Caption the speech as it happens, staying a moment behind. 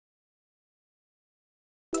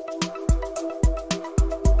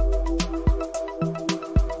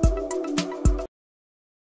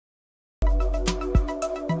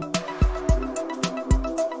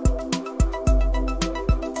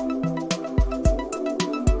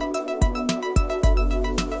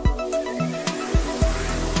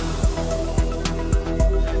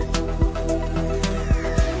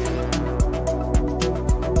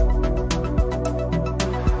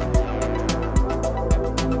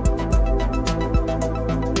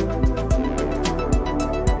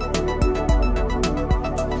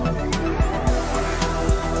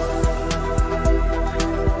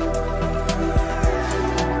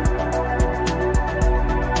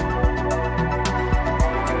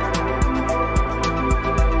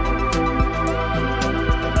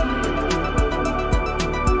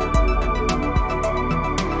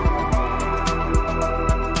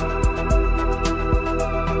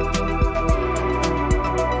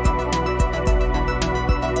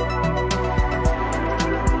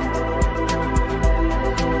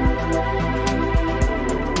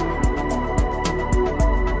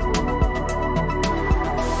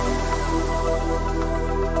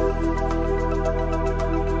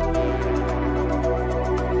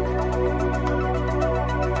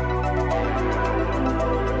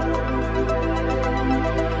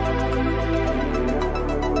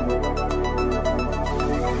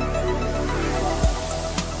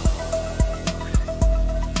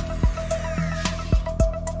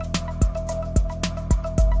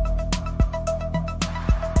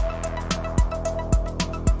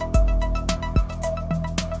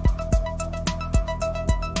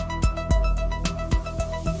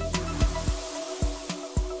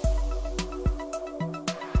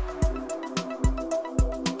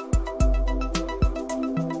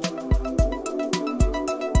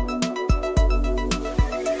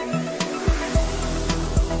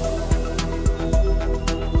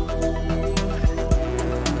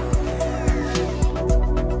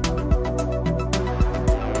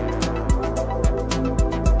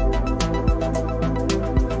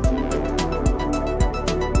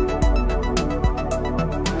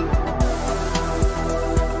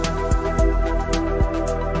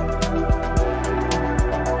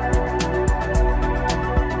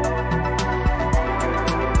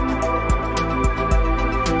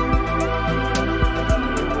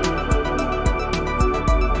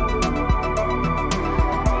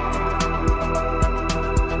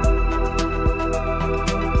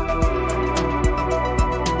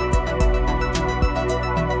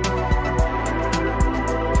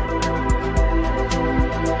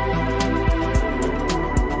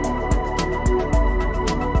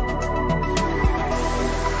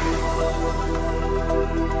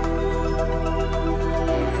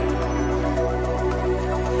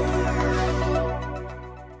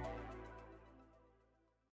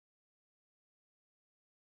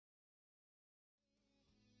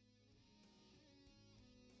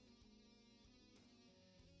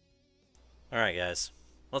Alright guys,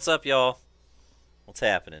 what's up y'all? What's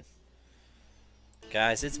happening?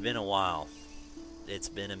 Guys, it's been a while. It's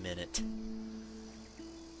been a minute.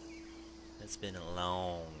 It's been a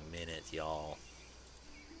long minute, y'all.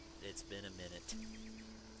 It's been a minute.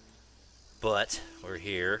 But, we're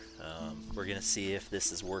here. We're going to see if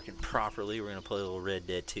this is working properly. We're going to play a little Red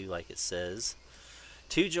Dead 2 like it says.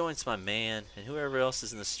 2 joints, my man, and whoever else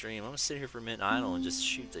is in the stream. I'm going to sit here for a minute idle and just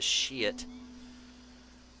shoot the shit.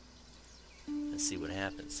 And see what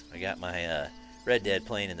happens. I got my Red Dead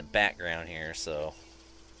playing in the background here, so...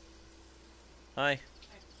 Hi.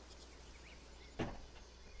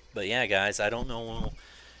 But yeah, guys, I don't know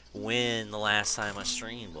when the last time I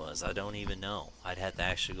streamed was. I don't even know. I'd have to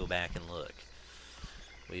actually go back and look.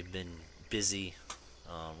 We've been busy.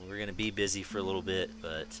 We're going to be busy for a little bit,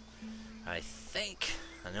 but I think,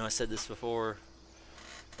 I know I said this before,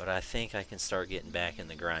 but I think I can start getting back in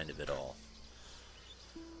the grind of it all.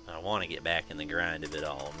 I want to get back in the grind of it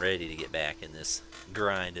all. I'm ready to get back in this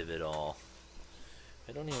grind of it all.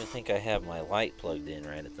 I don't even think I have my light plugged in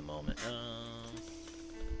right at the moment.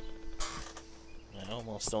 I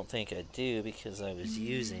almost don't think I do because I was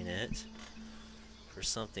using it for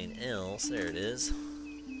something else. There it is.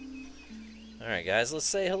 Alright guys, let's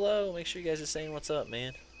say hello. Make sure you guys are saying what's up,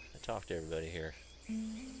 man. I talk to everybody here.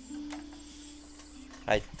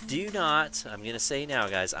 I do not, I'm going to say now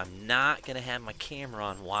guys, I'm not going to have my camera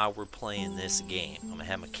on while we're playing this game. I'm going to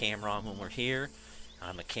have my camera on when we're here. I'm going to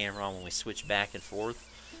have my camera on when we switch back and forth.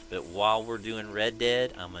 But while we're doing Red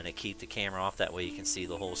Dead, I'm going to keep the camera off. That way you can see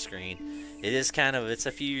the whole screen. It is kind of, it's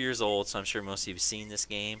a few years old, so I'm sure most of you have seen this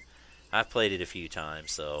game. I've played it a few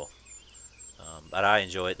times, so But I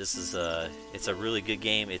enjoy it. This is it's a really good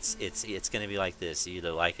game. It's going to be like this. You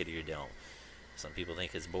either like it or you don't. Some people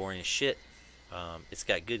think it's boring as shit. It's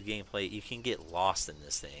got good gameplay. You can get lost in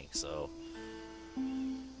this thing. So,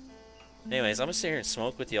 anyways, I'm gonna sit here and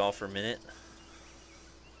smoke with y'all for a minute.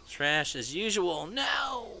 Trash as usual.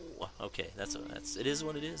 No. Okay, it is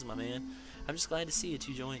what it is, my man. I'm just glad to see you,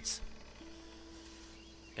 Two Joints.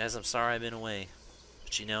 Guys, I'm sorry I've been away,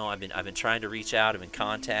 but you know I've been trying to reach out. I'm in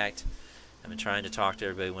contact. I've been trying to talk to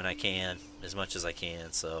everybody when I can, as much as I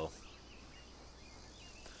can. So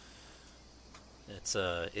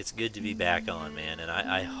it's good to be back on, man. And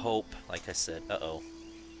I hope, like I said, don't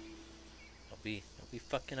be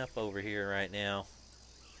fucking up over here right now.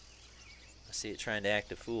 I see it trying to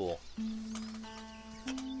act a fool.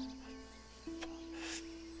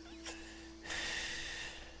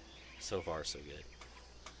 So far, so good.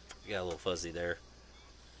 Got a little fuzzy there.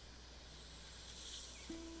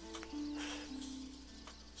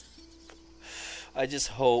 I just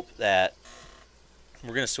hope that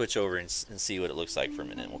we're going to switch over and see what it looks like for a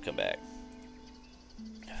minute, and we'll come back.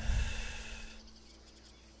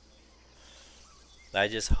 I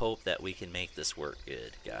just hope that we can make this work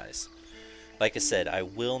good, guys. Like I said, I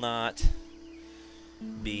will not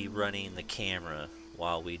be running the camera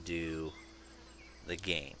while we do the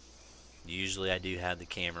game. Usually I do have the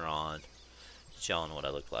camera on, showing what I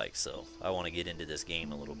look like, so I want to get into this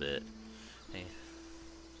game a little bit. Hey,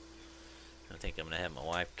 I think I'm going to have my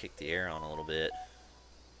wife kick the air on a little bit.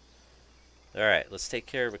 Alright, let's take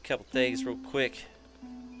care of a couple things real quick,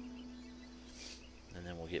 and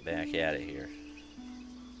then we'll get back at it here.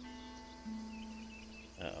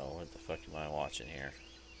 Uh-oh, what the fuck am I watching here?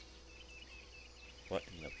 What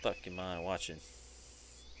in the fuck am I watching?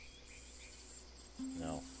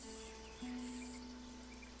 No.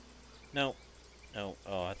 No. No.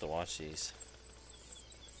 Oh, I have to watch these.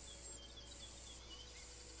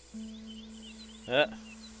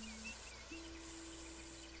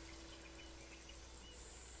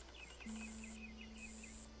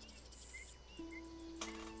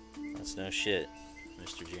 That's no shit,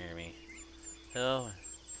 Mr. Jeremy. Oh,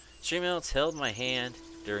 Streamlabs held my hand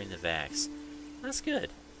during the vax. That's good.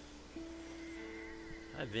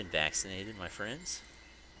 I've been vaccinated, my friends.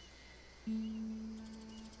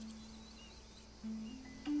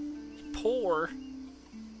 Poor?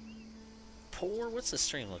 What's the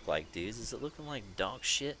stream look like, dudes? Is it looking like dog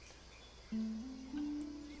shit?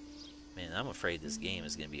 Man, I'm afraid this game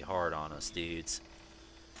is going to be hard on us, dudes.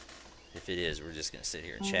 If it is, we're just going to sit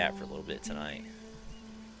here and chat for a little bit tonight.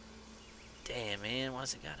 Damn, man,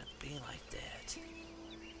 why's it gotta be like that?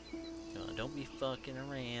 Oh, don't be fucking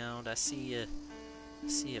around. I see you.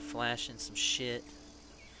 Flashing some shit.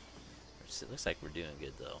 It looks like we're doing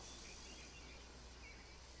good though.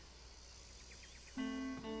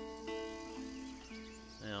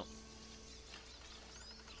 Well,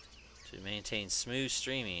 to maintain smooth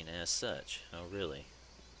streaming as such. Oh, really?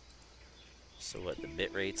 So what? The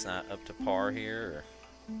bitrate's not up to par here,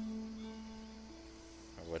 or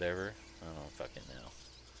whatever. I don't fucking know.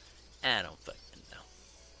 I don't fucking know.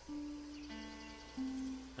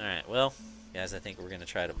 Alright, well, guys, I think we're going to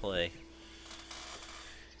try to play.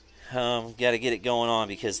 Got to get it going on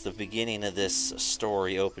because the beginning of this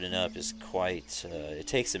story opening up is quite... it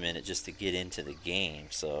takes a minute just to get into the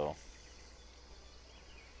game, so...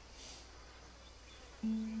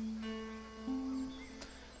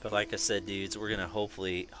 But like I said, dudes, we're going to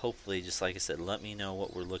hopefully, just like I said, let me know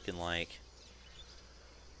what we're looking like.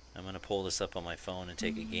 I'm going to pull this up on my phone and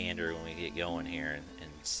take a gander when we get going here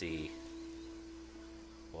and see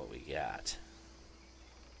what we got.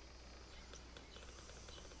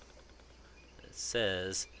 It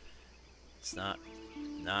says it's not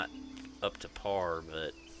up to par,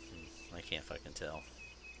 but I can't fucking tell.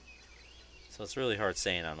 So it's really hard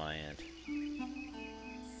saying on my end.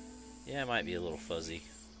 Yeah, it might be a little fuzzy.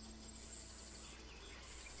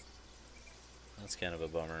 That's kind of a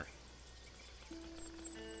bummer.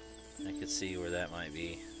 I could see where that might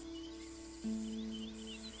be.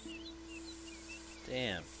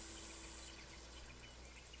 Damn.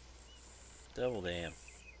 Double damn.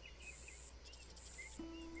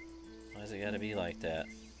 Why's it gotta be like that?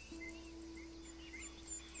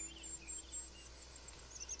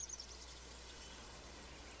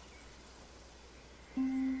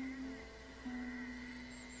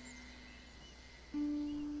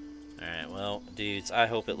 Alright, well, dudes, I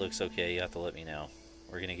hope it looks okay. You have to let me know.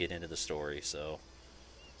 We're going to get into the story, so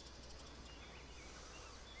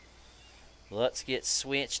let's get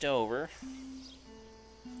switched over.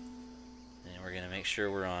 And we're going to make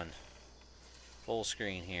sure we're on full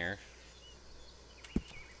screen here.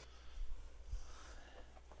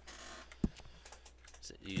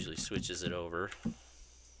 usually switches it over. There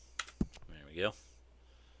we go.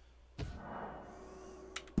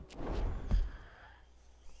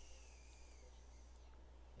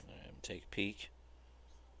 Take a peek.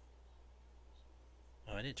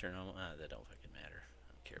 Oh, I didn't turn on. That don't fucking matter.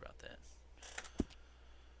 I don't care about that.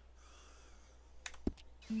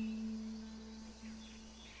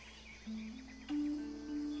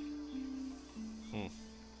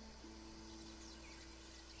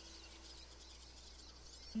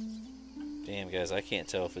 Damn, guys, I can't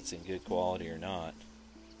tell if it's in good quality or not.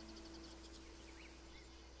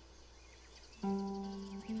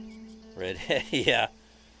 Red, yeah.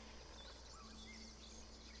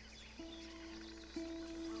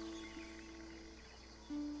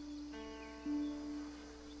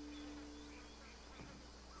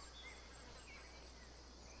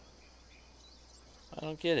 I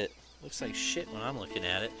don't get it. Looks like shit when I'm looking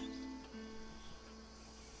at it.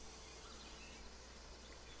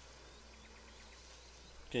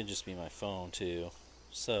 Could just be my phone too.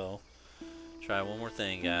 So, try one more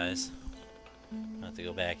thing, guys. I have to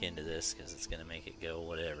go back into this because it's gonna make it go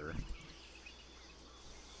whatever.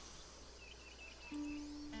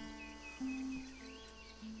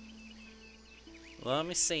 Let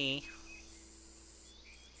me see.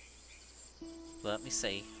 Let me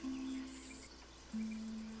see.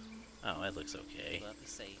 Oh, it looks okay. Let me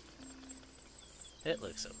see. It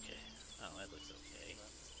looks okay. Oh, it looks okay.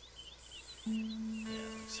 Yeah,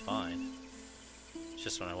 it looks fine. It's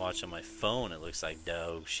just when I watch on my phone, it looks like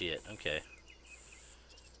dog shit. Okay.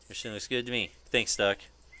 Everything looks good to me. Thanks, Duck.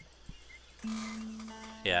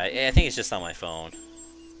 Yeah, I think it's just on my phone.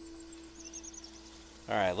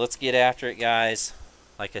 Alright, let's get after it, guys.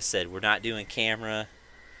 Like I said, we're not doing camera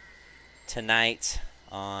tonight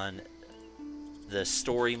on the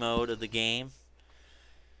story mode of the game.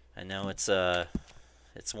 I know it's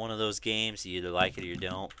one of those games, you either like it or you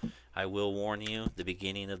don't. I will warn you, the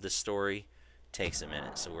beginning of the story takes a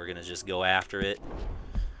minute, so we're gonna just go after it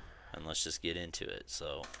and let's just get into it.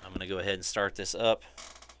 So I'm gonna go ahead and start this up.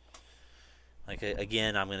 Like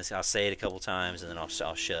again, I'll say it a couple times and then I'll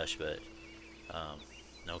shush, but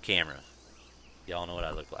no camera. Y'all know what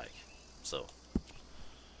I look like. So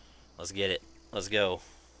let's get it. Let's go.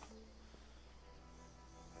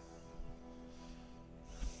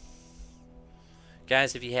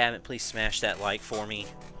 Guys, if you haven't, please smash that like for me.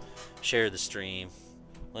 Share the stream.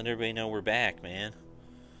 Let everybody know we're back, man.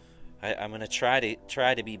 I'm gonna try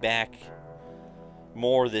to be back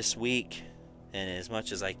more this week, and as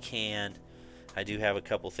much as I can. I do have a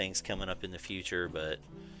couple things coming up in the future, but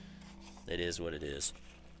it is what it is.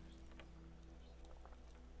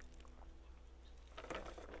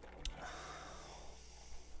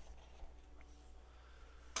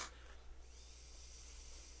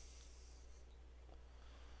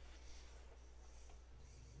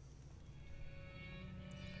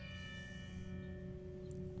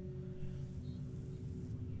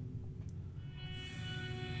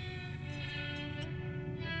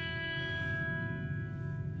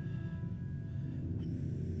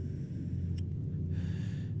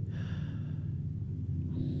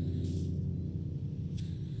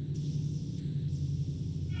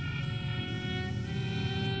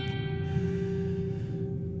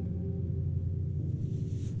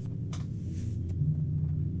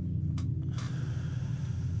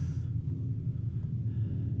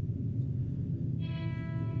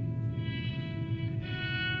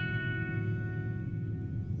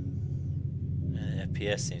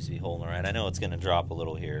 FPS seems to be holding right. I know it's going to drop a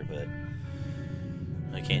little here, but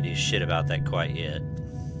I can't do shit about that quite yet.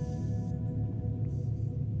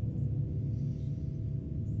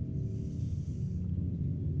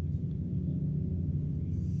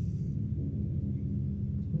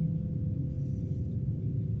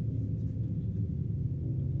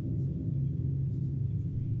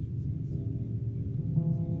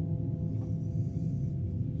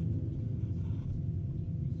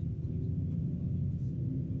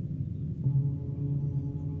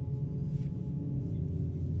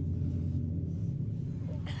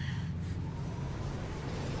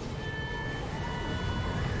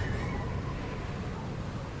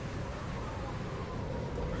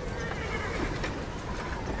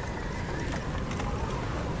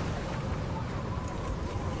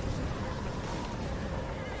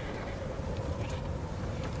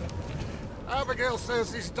 Abigail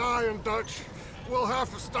says he's dying, Dutch. We'll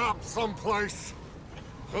have to stop someplace.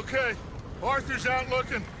 Okay. Arthur's out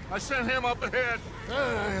looking. I sent him up ahead.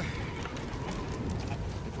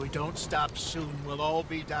 If we don't stop soon, we'll all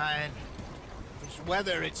be dying. This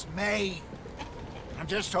weather, it's May. I'm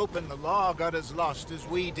just hoping the law got as lost as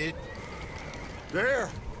we did. There.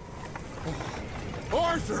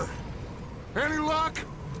 Arthur! Any luck?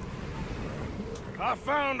 I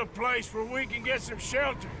found a place where we can get some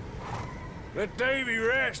shelter. Let Davy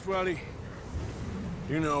rest while he...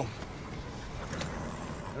 You know.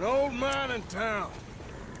 An old mining town.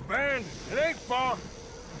 Abandoned. It ain't far.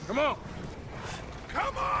 Come on.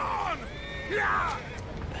 Come on! Yeah!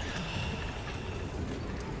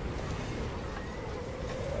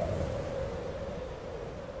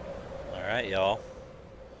 Alright, y'all.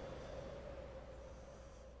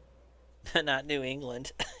 Not New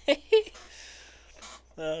England.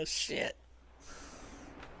 Oh, shit.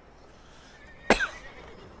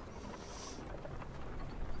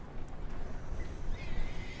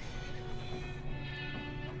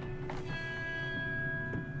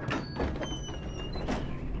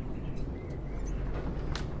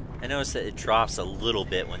 I noticed that it drops a little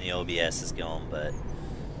bit when the OBS is going, but...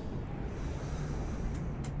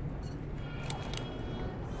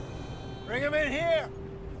 Bring him in here!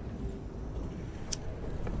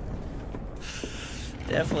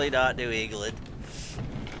 Definitely not New England.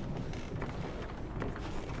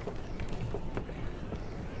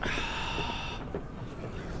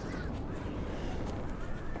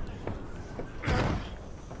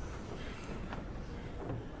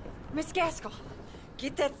 Miss Gaskell,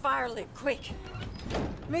 get that fire lit, quick.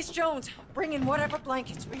 Miss Jones, bring in whatever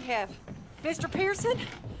blankets we have. Mr. Pearson,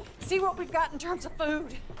 see what we've got in terms of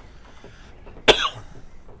food.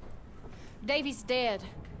 Davy's dead.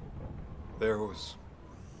 There was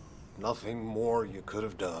nothing more you could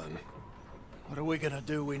have done. What are we gonna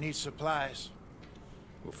do? We need supplies.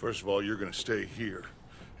 Well, first of all, you're gonna stay here,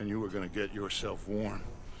 and you were gonna get yourself warm.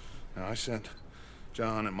 Now, I sent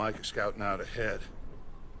John and Micah scouting out ahead.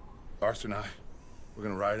 Arthur and I, we're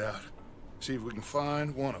gonna ride out, see if we can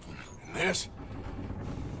find one of them. And this,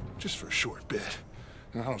 just for a short bit.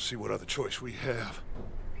 And I don't see what other choice we have.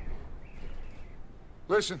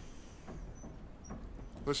 Listen.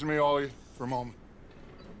 Listen to me, all of you, for a moment.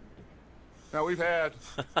 Now, we've had,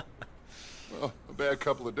 well, a bad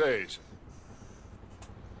couple of days.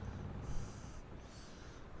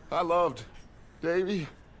 I loved Davy,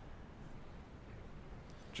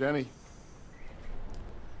 Jenny,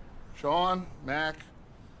 Sean, Mac.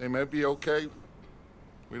 They may be okay.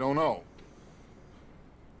 We don't know.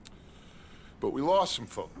 But we lost some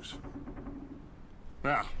folks.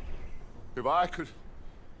 Now, if I could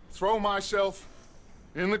throw myself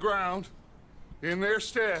in the ground, in their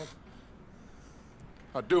stead,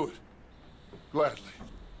 I'd do it, gladly.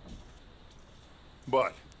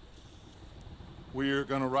 But we're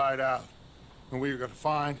gonna ride out, and we're gonna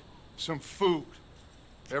find some food.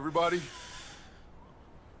 Everybody,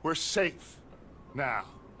 we're safe now.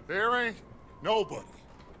 There ain't nobody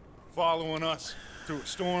following us through a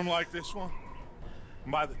storm like this one.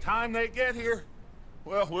 And by the time they get here,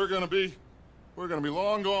 well, we're gonna be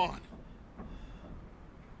long gone.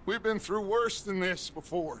 We've been through worse than this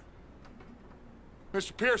before.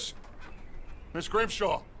 Mr. Pearson, Miss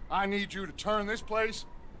Grimshaw, I need you to turn this place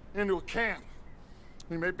into a camp.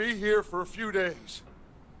 We may be here for a few days.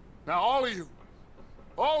 Now, all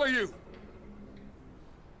of you,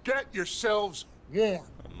 get yourselves warm.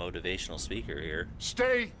 A motivational speaker here.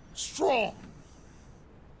 Stay strong.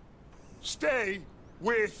 Stay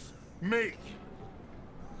with me.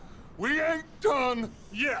 We ain't done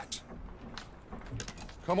yet.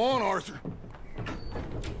 Come on, Arthur.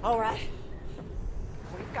 All right.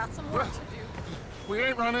 We've got some work to do. We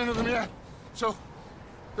ain't run into them yet, so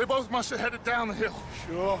they both must have headed down the hill.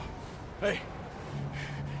 Sure. Hey,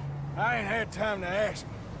 I ain't had time to ask.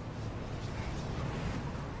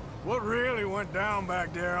 What really went down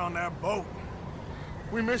back there on that boat?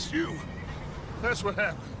 We missed you. That's what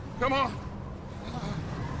happened. Come on.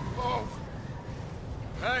 Oh.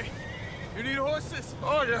 Hey, you need horses?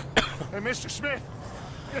 Oh, yeah. Hey, Mr. Smith,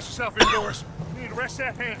 get yourself indoors. You need to rest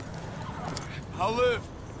that hand. I'll live.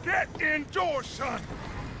 Get indoors, son.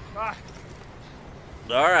 All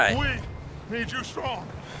right. We need you strong.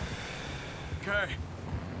 Okay.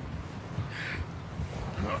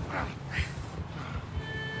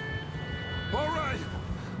 All right,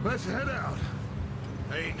 let's head out.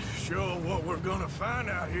 Ain't sure what we're gonna find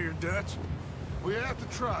out here, Dutch. We have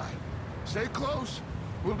to try. Stay close.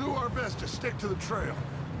 We'll do our best to stick to the trail.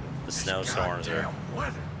 The snowstorms are... Goddamn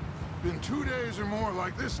weather. Been 2 days or more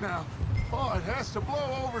like this now. Oh, it has to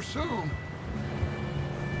blow over soon.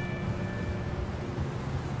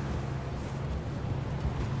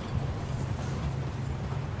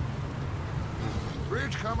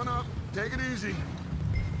 Bridge coming up. Take it easy.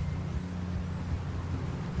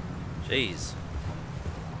 Jeez.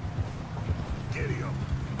 Giddy up.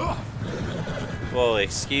 Oh. Whoa,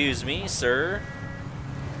 excuse me, sir.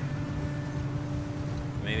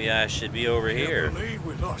 maybe I should be over here. Can't believe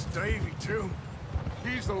we lost Davy, too.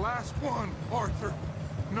 He's the last one, Arthur.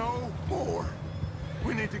 No more.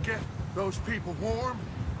 We need to get those people warm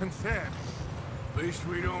and fed. At least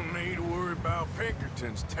we don't need to worry about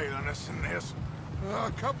Pinkertons tailing us in this.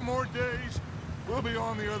 A couple more days, we'll be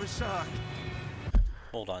on the other side.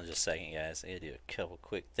 Hold on just a second, guys. I gotta do a couple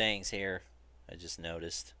quick things here. I just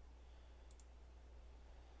noticed.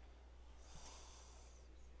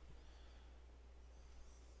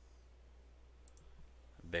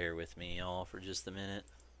 Bear with me, y'all, for just a minute.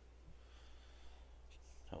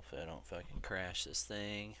 Hopefully I don't fucking crash this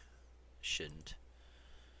thing. Shouldn't.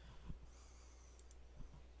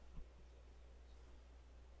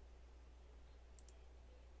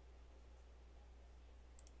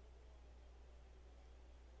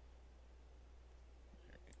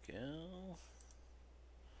 There we go.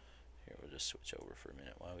 Here, we'll just switch over for a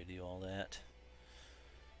minute while we do all that.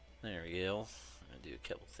 There we go. I'm gonna do a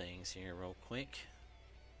couple things here real quick.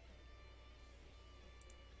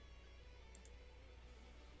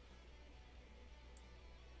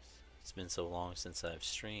 It's been so long since I've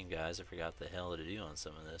streamed, guys, I forgot the hell to do on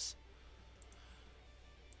some of this.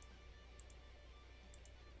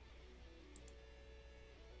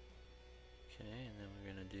 Okay, and then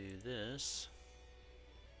we're gonna do this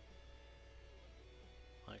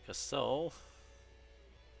like a so.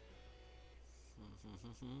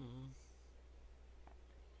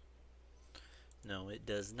 No, it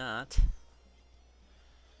does not.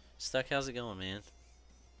 Stuck, how's it going, man?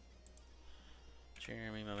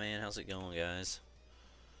 Jeremy, my man, how's it going, guys?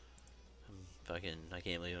 I can't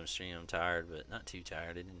believe I'm streaming. I'm tired, but not too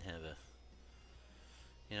tired. I didn't have a...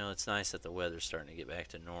 You know, it's nice that the weather's starting to get back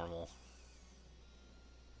to normal.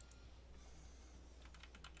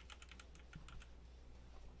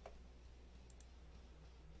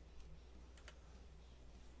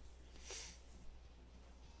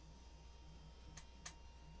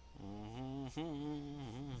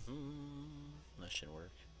 That should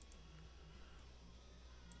work.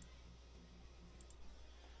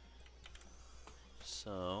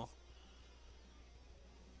 So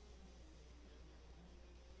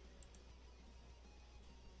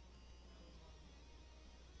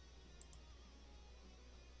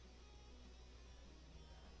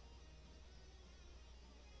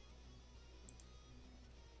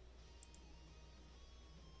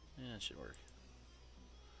yeah, it should work.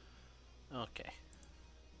 Okay.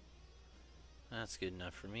 That's good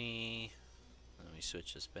enough for me. Let me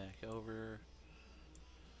switch this back over.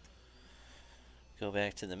 Go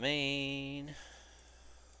back to the main.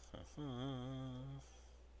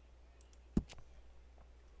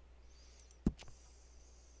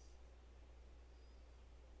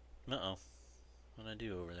 Uh-oh. What'd I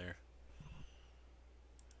do over there?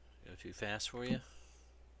 Go too fast for you?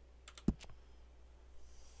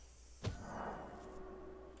 I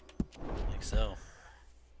think so.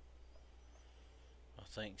 I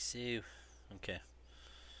think so. Okay.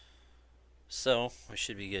 So, we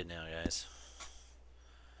should be good now, guys.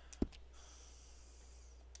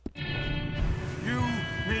 You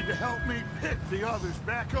need to help me pick the others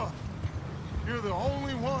back up. You're the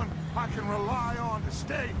only one I can rely on to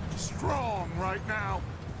stay strong right now.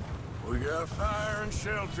 We got fire and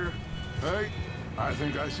shelter. Hey, I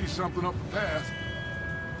think I see something up the path.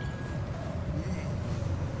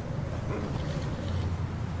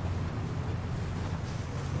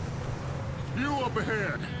 You up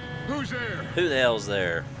ahead. Who's there? Who the hell's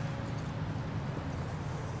there?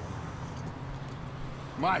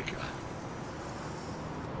 Micah.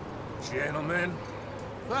 Gentlemen,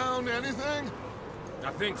 Found anything?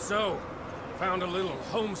 I think so. Found a little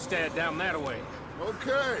homestead down that way.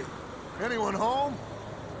 Okay. Anyone home?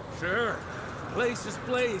 Sure. Place is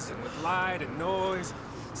blazing with light and noise.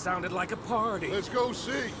 Sounded like a party. Let's go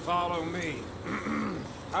see. Follow me.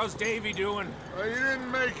 How's Davy doing? He didn't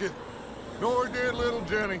make it. Nor did little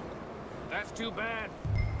Jenny. That's too bad.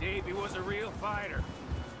 Davy was a real fighter.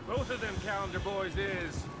 Both of them calendar boys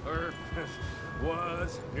is, or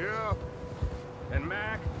was. Yeah, And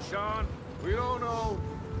Mac, Sean, we don't know.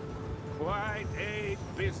 quite a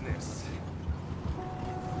business.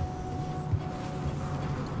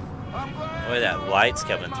 I'm glad. Boy, that light's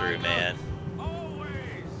coming through, man. Always.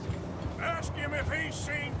 ask him if he's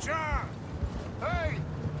seen John. Hey,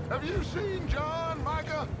 have you seen John,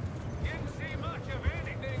 Micah? Didn't see much of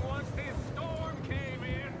anything once this storm came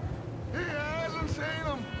in. He hasn't seen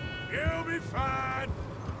him. You'll be fine.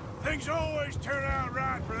 Things always turn out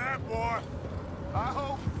right for that boy. I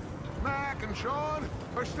hope Mac and Sean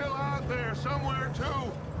are still out there somewhere,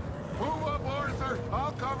 too. Move up, Arthur.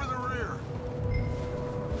 I'll cover the rear.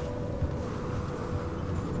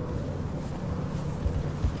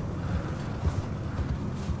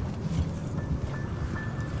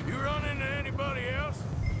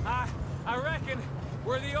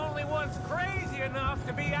 the only ones crazy enough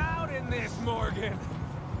to be out in this, Morgan.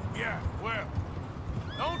 Yeah, well,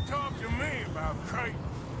 don't talk to me about crazy.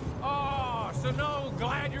 Oh, so no,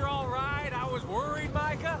 glad you're all right. I was worried,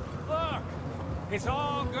 Micah. Look, it's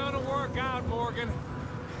all gonna work out, Morgan.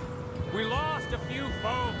 We lost a few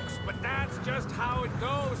folks, but that's just how it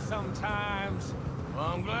goes sometimes. Well,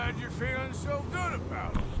 I'm glad you're feeling so good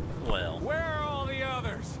about it. Well. Where are all the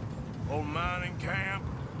others? Old mining camp,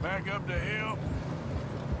 back up the hill.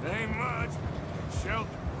 There ain't much. Shelter.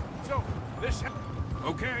 So, this...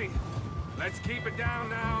 Okay, let's keep it down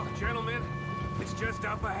now, gentlemen. It's just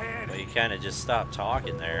up ahead. Well, you kind of just stopped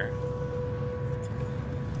talking there.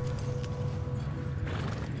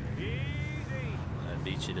 Easy. That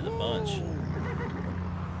beat you to the punch.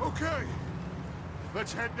 Okay,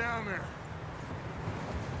 let's head down there.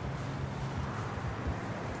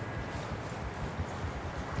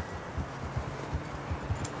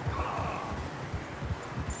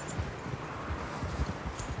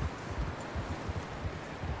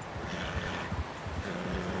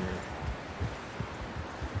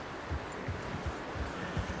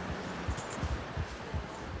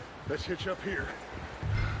 Let's hitch up here.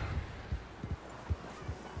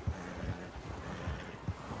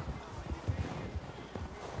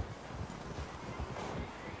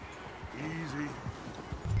 Easy.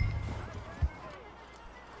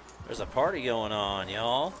 There's a party going on,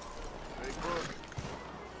 y'all. Hey, look.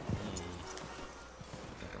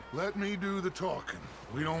 Let me do the talking.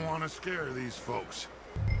 We don't want to scare these folks.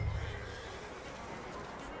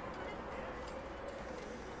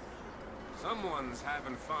 Someone's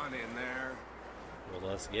having fun in there. Well,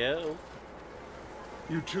 let's go.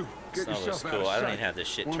 You two, get Snow looks yourself out cool. of I don't sight. even have this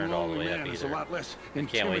shit One turned all the lonely way up man is either. a lot less Can't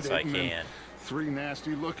wait till I intimidating than can. 3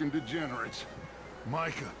 nasty-looking degenerates.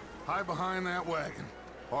 Micah, hide behind that wagon.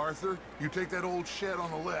 Arthur, you take that old shed on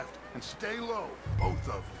the left and stay low, both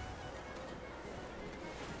of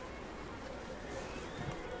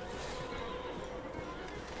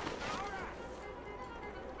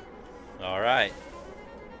you. All right.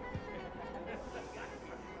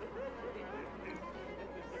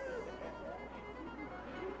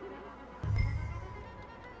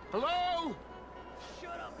 Hello?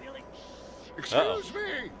 Shut up, Billy. Excuse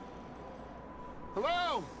me.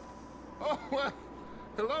 Hello? Oh, well,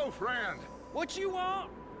 hello, friend. What you want?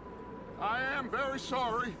 I am very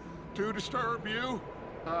sorry to disturb you.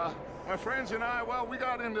 My friends and I, well, we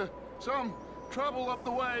got into some trouble up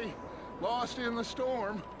the way, lost in the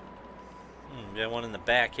storm. Got one in the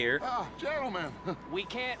back here. Ah, gentlemen, We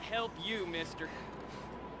can't help you, mister.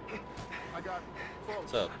 I got folks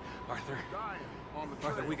What's up? Arthur. dying on the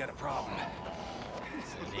trail. Arthur, we got a problem.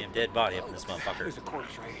 Damn dead body up in this motherfucker. There's a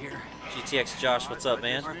corpse right here. GTX Josh, what's up,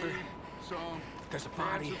 man? I just need some There's a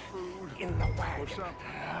cans body of food in the or wagon. something.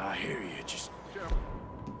 I hear you. Just Gentlemen,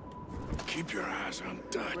 keep your eyes on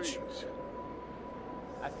Dutch. please.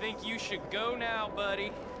 I think you should go now,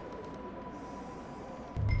 buddy.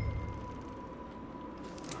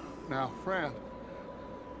 Now, friend,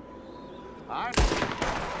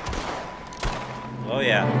 Oh,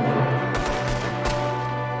 yeah.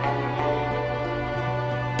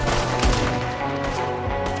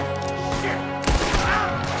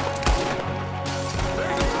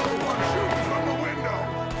 there's another one shooting from the window.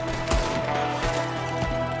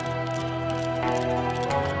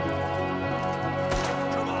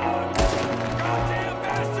 Come on! Goddamn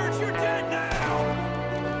bastards, you're dead now!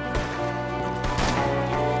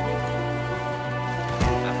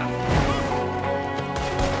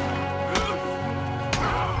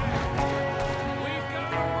 We've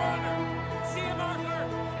got a runner! See him, Arthur!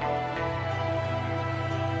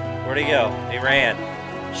 Where'd he go? He ran.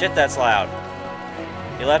 Shit, that's loud.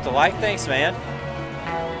 He left a like? Thanks, man.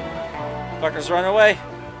 Fuckers run away.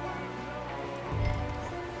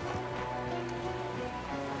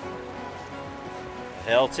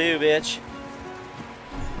 Hell too, bitch.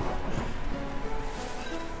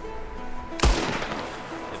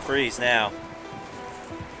 It freeze now.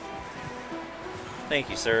 Thank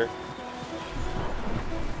you, sir.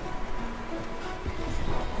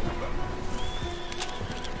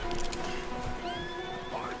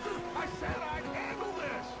 Arthur, I said I'd handle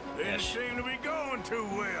this. Didn't Yes. seem to be going too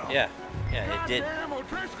well. Yeah, it did. Goddamn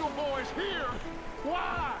O'Driscoll boys here.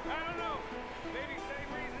 Why? I don't know. Maybe same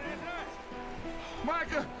reason as us.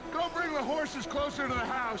 Micah, go bring the horses closer to the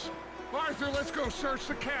house. Arthur, let's go search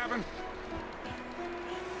the cabin.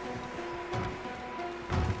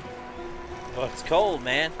 Oh, it's cold,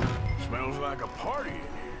 man. Smells like a party in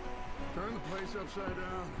here. Turn the place upside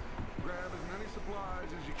down. Grab as many supplies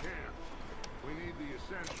as you can. We need the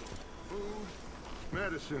essentials. Food,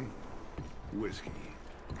 medicine, whiskey.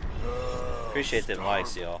 Appreciate them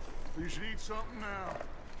likes, y'all. You should eat something now.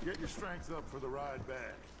 Get your strength up for the ride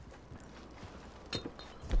back.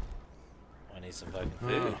 I need some fucking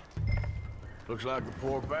food. Looks like the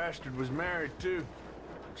poor bastard was married too.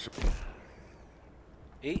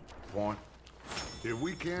 Eat. Point. If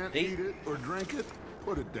we can't eat it or drink it,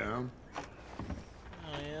 put it down.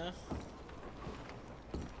 Oh yeah.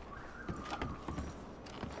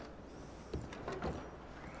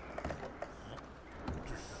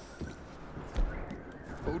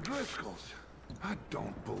 O'Driscoll's. I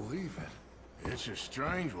don't believe it. It's a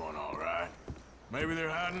strange one, all right. Maybe they're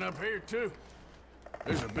hiding up here too.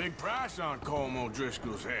 There's a big price on Colm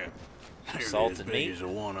O'Driscoll's head. Nearly Salted as big meat? as the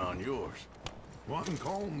one on yours. Wanting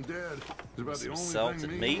Colm dead is about the only salted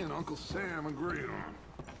thing me meat? and Uncle Sam agreed on.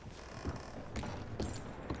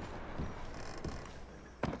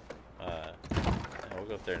 We'll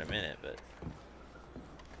go up there in a minute, but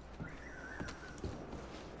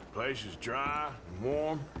Place is dry and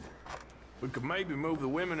warm. We could maybe move the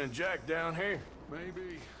women and Jack down here.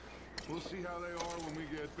 Maybe. We'll see how they are when we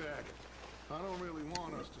get back. I don't really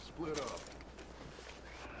want us to split up.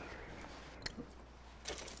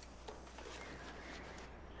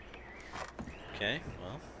 okay,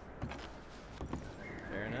 well,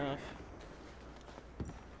 fair enough.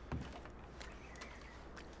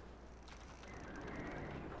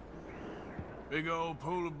 Big old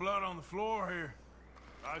pool of blood on the floor here.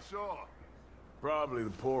 I saw. Probably the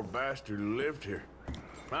poor bastard who lived here.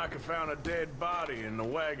 Micah found a dead body in the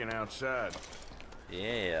wagon outside.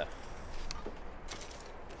 Yeah.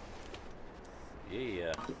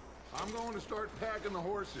 Yeah. I'm going to start packing the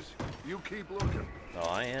horses. You keep looking. Oh,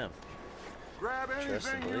 I am. Grab Trust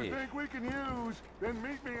and anything you believe. think we can use, then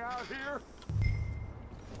meet me out here.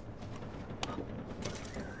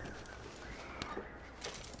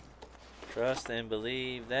 Trust and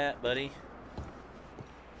believe that, buddy.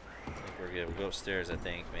 I think we're good. We'll go upstairs, I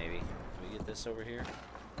think, maybe. Can we get this over here?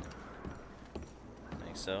 I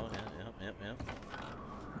think so. Yeah, yep.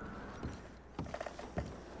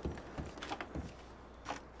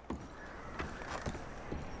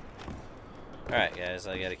 Alright, guys,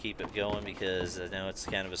 I gotta keep it going because I know it's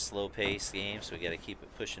kind of a slow-paced game, so we gotta keep it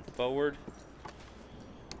pushing forward.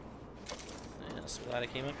 Yeah, so glad I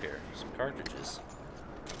came up here. Some cartridges.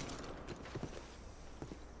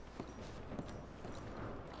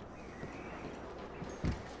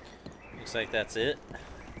 Looks like that's it.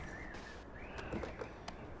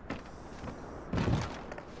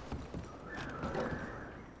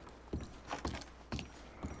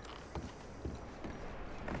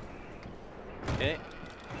 Okay.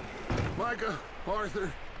 Micah,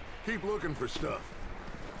 Arthur, keep looking for stuff.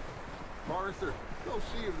 Arthur, go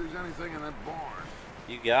see if there's anything in that barn.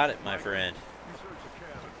 You got it, my friend. You search the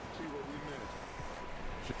cabin, see what we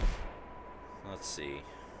missed. Let's see.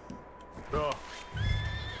 Oh.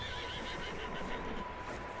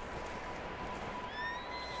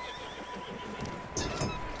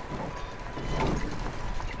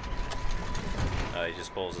 Oh, he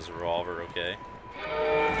just pulls his revolver, okay.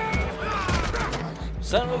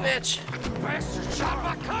 Son of a bitch! Bastard shot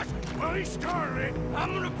my cousin! Well, he started it!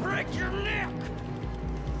 I'm gonna break your neck!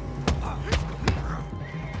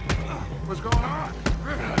 What's going on?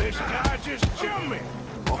 This guy just jumped me!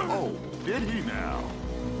 Oh, did he now?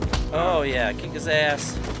 Oh, yeah, kick his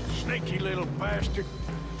ass. Sneaky little bastard.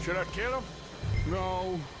 Should I kill him?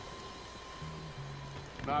 No.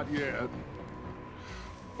 Not yet.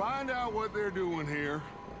 Find out what they're doing here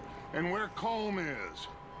and where Colm is.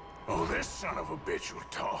 Oh, this son of a bitch will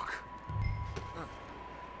talk.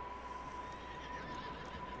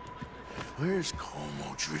 Where's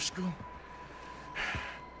Colm O'Driscoll?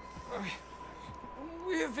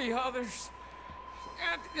 With the others.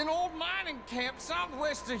 At an old mining camp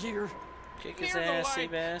southwest of here. Kick his Near the ass, lake.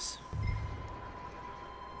 Seabass.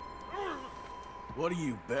 What are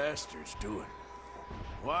you bastards doing?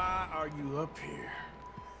 Why are you up here?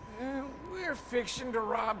 We're fixing to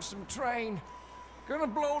rob some train. Gonna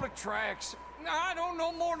blow the tracks. I don't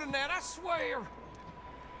know more than that, I swear.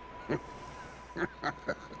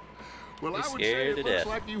 Well, He's I would say scared it to looks death.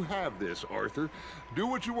 like you have this, Arthur. Do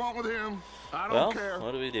what you want with him. I don't Well, care.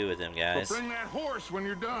 what do we do with him, But guys? bring that horse when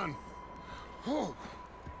you're done. Oh.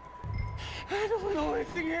 I don't know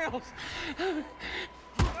anything else.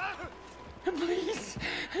 Please.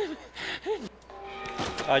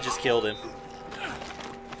 I just killed him.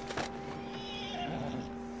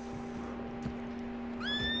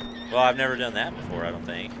 Well, I've never done that before, I don't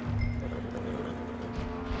think.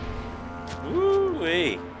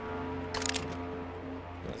 Woo-wee.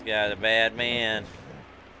 This guy's a bad man.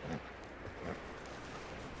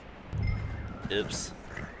 Oops.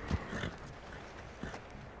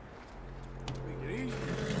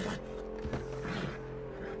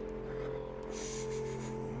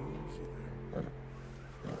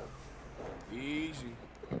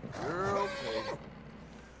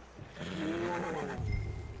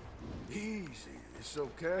 Easy, it's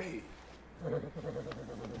okay.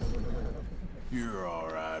 You're all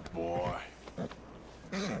right, boy.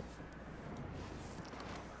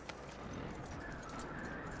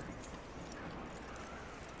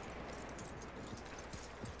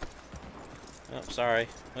 Oh, sorry.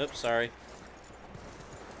 Oops, sorry.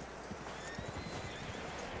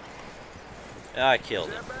 I killed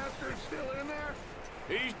him. Is that bastard still in there?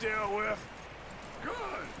 He's dealt with.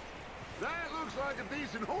 Good. That looks like a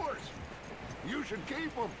decent horse. You should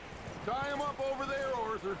keep him. Tie him up over there,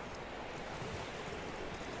 Arthur.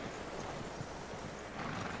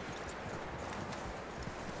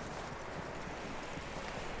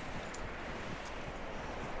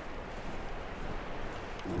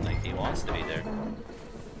 I think he wants to be there.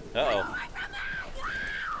 Uh-oh.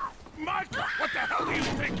 Micah, what the hell do you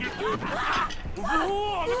think you're doing?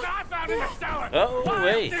 Whoa, look what I found in the cellar! Oh,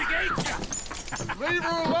 wait. Leave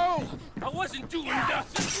her alone! I wasn't doing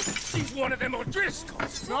nothing. She's one of them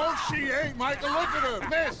O'Driscolls. No, she ain't, Micah. Look at her.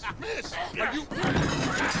 Miss, are you...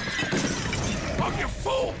 Oh, you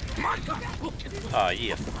fool! Micah! Oh,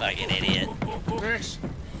 you fucking idiot. Miss,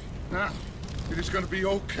 now, it is gonna be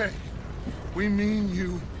okay. We mean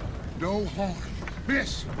you no harm.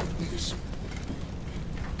 Miss.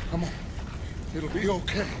 Come on. It'll be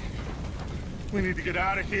okay. We need to get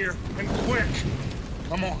out of here, and quick.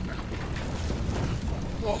 Come on now.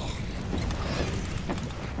 Oh.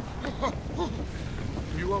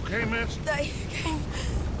 You okay, miss? They came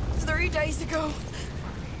 3 days ago.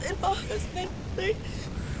 And my husband, they...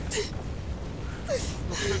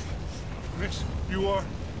 Miss, you are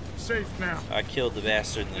safe now. I killed the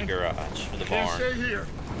bastard in the garage, or the Can't barn. stay here.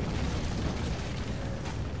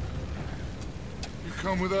 You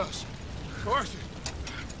come with us. Arthur.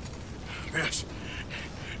 Miss,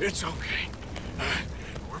 it's okay.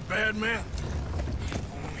 We're bad men.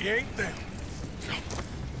 We ain't them.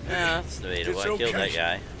 Yeah, that's debatable. It's I killed okay.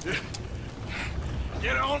 that guy.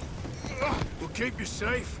 Get on. We'll keep you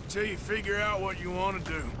safe until you figure out what you want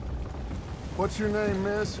to do. What's your name,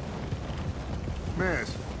 miss?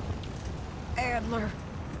 Miss. Adler.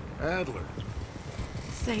 Adler.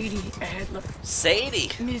 Sadie Adler. Sadie!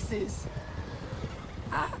 Mrs.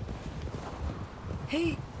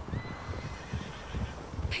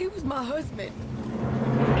 He was my husband.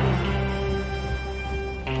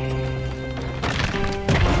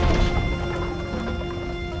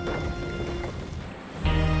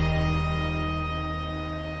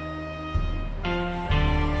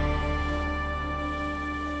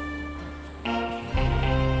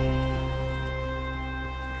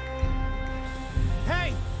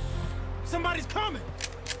 Hey! Somebody's coming!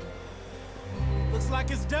 Looks like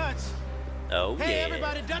it's Dutch. Oh, Hey, yeah.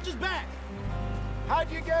 everybody, Dutch is back!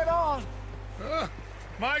 How'd you get on?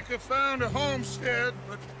 Micah found a homestead,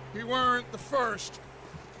 but he weren't the first.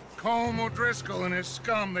 Colm O'Driscoll and his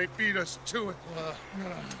scum, they beat us to it.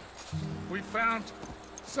 We found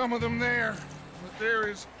some of them there, but there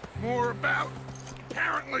is more about,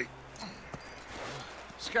 apparently.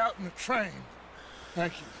 Scouting the train.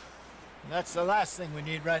 Thank you. That's the last thing we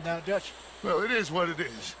need right now, Dutch. Well, it is what it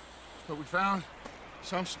is. But we found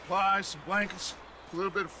some supplies, some blankets, a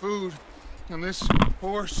little bit of food, and this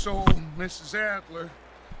poor soul, Mrs. Adler,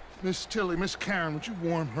 Miss Tilly, Miss Karen, would you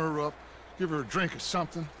warm her up? Give her a drink or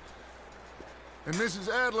something? And Mrs.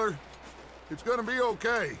 Adler, it's gonna be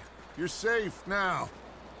okay. You're safe now.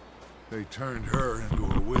 They turned her into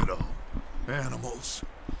a widow. Animals.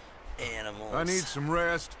 Animals. I need some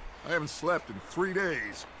rest. I haven't slept in 3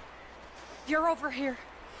 days. You're over here.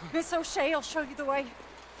 Miss O'Shea will show you the way.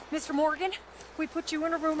 Mr. Morgan, we put you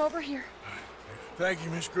in a room over here. Thank you,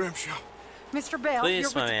 Miss Grimshaw. Mr. Bell, you're Please,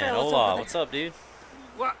 with my the man. fellas Hold over on. there. What's up, dude?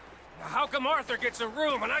 What? How come Arthur gets a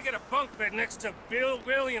room and I get a bunk bed next to Bill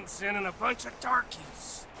Williamson and a bunch of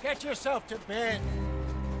darkies? Get yourself to bed.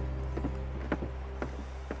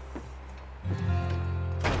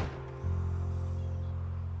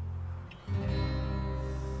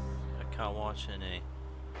 I can't watch any.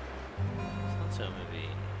 It's not a movie.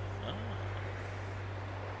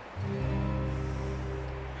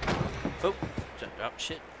 Oh. Oh,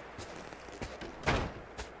 shit.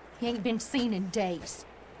 He ain't been seen in days.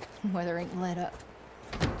 Weather ain't let up.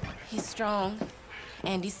 He's strong,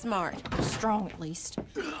 and he's smart. Strong, at least.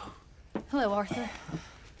 Hello, Arthur.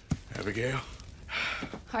 Abigail?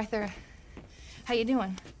 Arthur, how you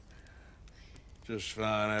doing? Just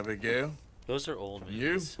fine, Abigail. Those are old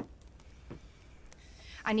movies. You?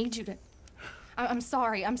 I need you to... I'm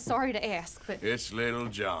sorry to ask, but... It's little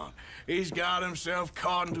John. He's got himself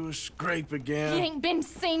caught into a scrape again. He ain't been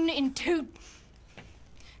seen in two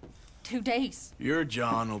days. Your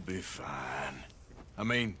John will be fine. I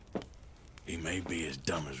mean, He may be as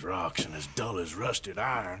dumb as rocks and as dull as rusted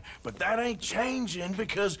iron, but that ain't changing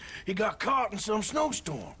because he got caught in some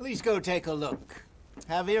snowstorm. Please go take a look.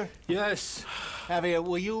 Javier? Yes. Javier,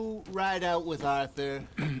 will you ride out with Arthur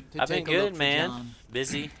to I've been take a look good, for man. John?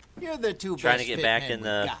 Busy. You're the two Trying best to get fit back men in we've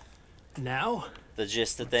the got. Now? the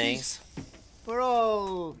gist of things. We're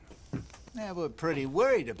all... Yeah, we're pretty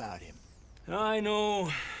worried about him. I know.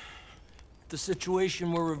 If the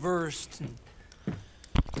situation were reversed.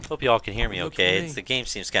 Hope y'all can hear me Look okay. for me. The game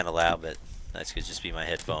seems kind of loud, but that could just be my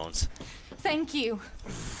headphones. Thank you.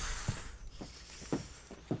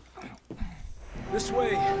 This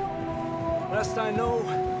way. Last I know,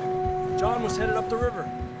 John was headed up the river.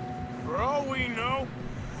 For all we know,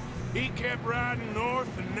 he kept riding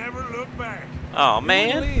north and never looked back. Oh, He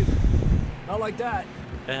man. wouldn't leave. Not like that.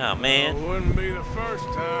 Oh, man. It wouldn't be the first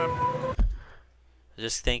time.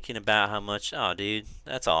 Just thinking about how much... Oh, dude.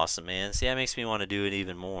 That's awesome, man. See, that makes me want to do it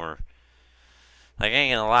even more. Like, I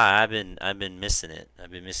ain't gonna lie. I've been missing it.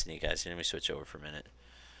 I've been missing you guys. Here, let me switch over for a minute.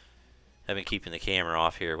 I've been keeping the camera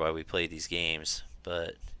off here while we play these games.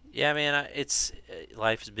 But, yeah, man,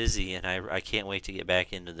 life is busy, and I can't wait to get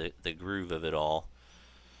back into the groove of it all.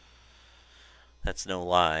 That's no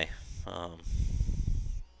lie.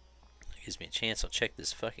 Gives me a chance. I'll check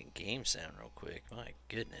this fucking game sound real quick. My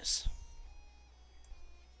goodness.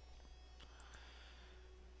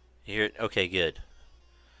 You hear it? Okay, good.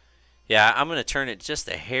 Yeah, I'm gonna turn it just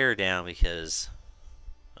a hair down because,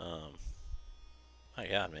 my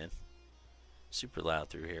God, man, super loud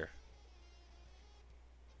through here.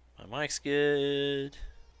 My mic's good.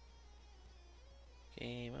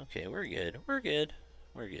 Game. Okay, we're good. We're good.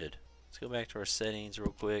 We're good. Let's go back to our settings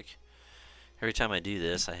real quick. Every time I do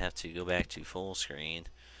this, I have to go back to full screen.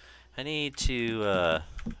 I need to,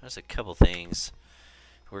 there's a couple things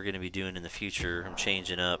we're going to be doing in the future. I'm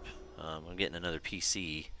changing up. I'm getting another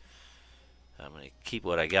PC. I'm going to keep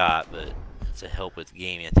what I got, but to help with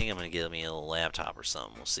gaming. I think I'm going to get me a little laptop or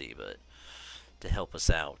something. We'll see, but to help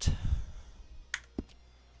us out.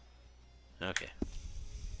 Okay.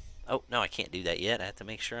 Oh, no, I can't do that yet. I have to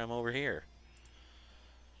make sure I'm over here.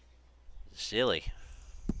 Silly.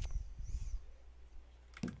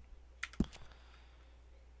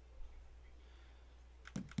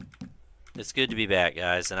 It's good to be back,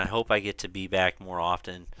 guys, and I hope I get to be back more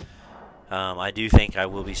often. I do think I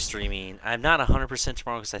will be streaming. I'm not 100%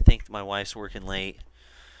 tomorrow because I think my wife's working late.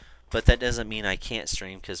 But that doesn't mean I can't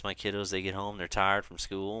stream because my kiddos, they get home, they're tired from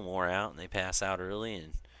school and wore out, and they pass out early.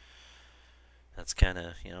 And that's kind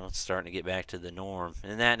of, you know, it's starting to get back to the norm.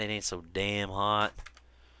 And that, it ain't so damn hot.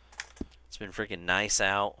 It's been freaking nice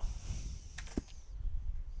out.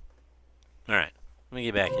 Alright, let me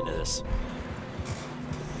get back into this.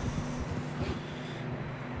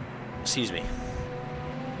 Excuse me.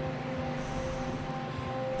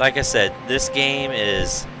 Like I said, this game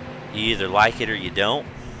is, you either like it or you don't.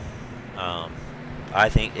 I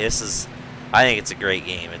think it's a great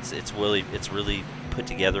game. It's really put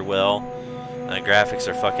together well. The graphics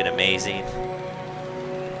are fucking amazing,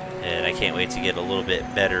 and I can't wait to get a little bit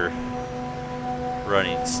better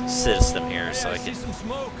running system here so I can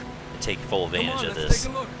take full advantage of this.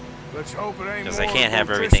 Let's hope it ain't Because I more can't have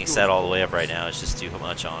of everything Driscoll. set all the way up right now. It's just too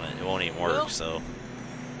much on it. It won't even work. So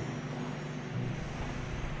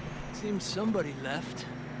Seems somebody left.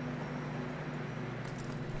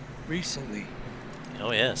 Recently.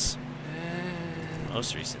 oh yes, And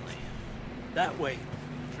most recently. that way.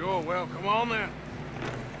 Sure, well, come on then.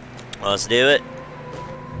 Well, let's do it.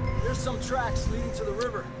 There's some tracks leading to the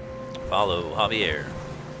river. Follow Javier.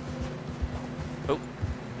 Oh.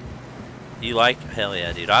 You like? Hell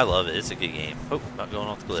yeah, dude. I love it. It's a good game. Oh, not going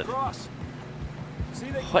off the cliff. Cross. See,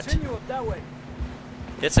 they What? continue up that way.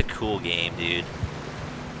 It's a cool game, dude.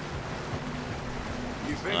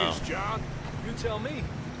 You think Oh. it's John? You tell me.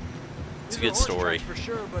 It's a These are good horse story. tracks for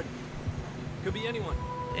sure, but could be anyone.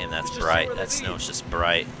 And that's Let's just see bright. where they That lead. snow's just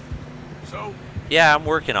bright. So, Yeah, I'm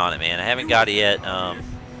working on it, man. I haven't got it yet.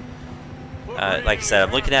 Like I said,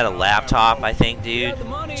 I'm looking at a laptop, I think, dude,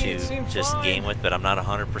 to just game with, but I'm not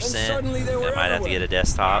 100%. I might have to get a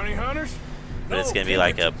desktop. bounty hunters? But it's No, going to be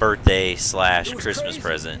like a birthday / Christmas crazy.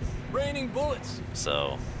 present. Raining bullets.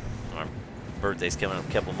 So, our birthday's coming up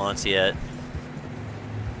a couple months yet.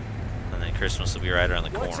 And then Christmas will be right around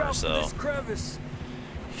the Watch corner, out for so. this crevice.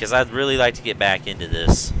 Because I'd really like to get back into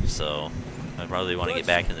this, so I really want to get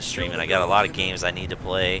back into streaming. I got a lot of games I need to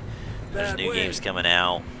play. There's Bad new way. games coming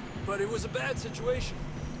out. But it was a bad situation.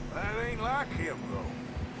 That ain't like him, though.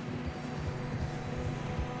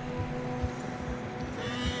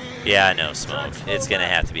 Yeah, I know, Smoke. It's going to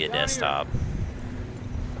have to be a desktop.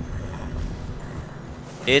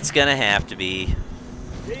 It's going to have to be.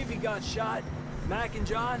 Davey got shot. Mac and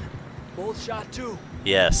John, both shot too.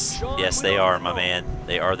 Yes, Sean, yes, we they don't are, even my know. man.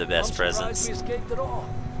 They are the best I'm surprised presents. we escaped at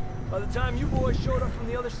all. By the time you boys showed up from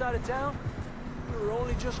the other side of town, we were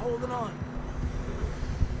only just holding on.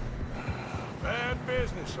 Bad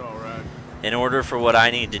business, all right. In order for what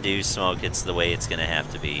I need to do, Smoke, it's the way it's gonna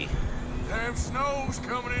have to be. Damn snow's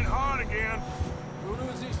coming in hard again. Who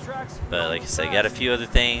knows these tracks? But like I said, got a few other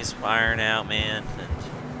things firing out, man, and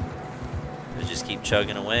we'll just keep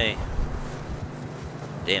chugging away.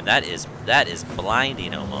 Damn, that is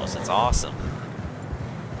blinding almost. It's awesome.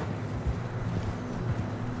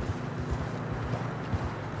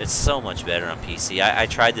 It's so much better on PC. I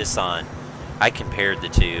tried this on. I compared the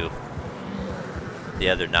two the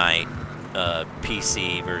other night,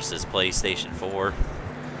 PC versus PlayStation 4.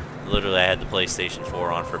 Literally, I had the PlayStation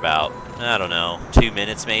 4 on for about, I don't know, 2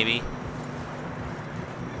 minutes maybe.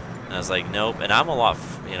 And I was like, nope. And I'm a lot,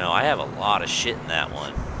 you know, I have a lot of shit in that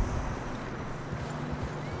one.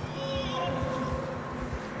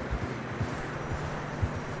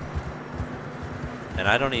 And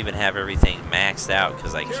I don't even have everything maxed out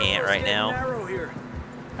because I can't right now.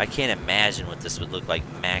 I can't imagine what this would look like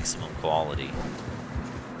maximum quality.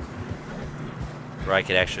 Where I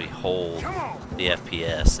could actually hold the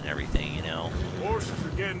FPS and everything, you know. Horses are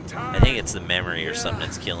getting tired. I think it's the memory or something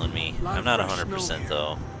that's killing me. I'm not 100%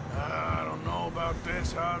 though. I don't know about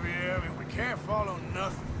this, Javier. I mean, we can't follow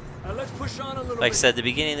nothing. Let's push on a little Like I bit. said, the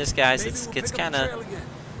beginning of this, guys, it's kind of,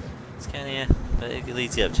 yeah, but it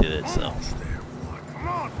leads you up to it, so. Come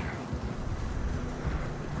on.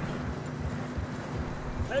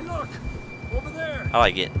 Hey, look! Over there! I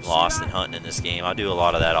like getting lost and hunting in this game. I'll do a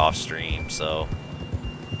lot of that off stream, so.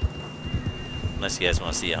 Unless you guys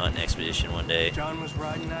want to see a hunting expedition one day. John was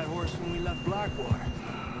riding that horse when we left Blackwater.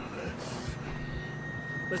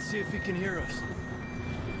 Let's see if he can hear us.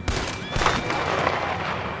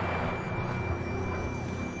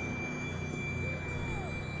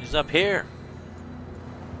 He's up here.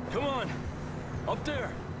 Come on! Up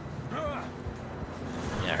there! Yeah,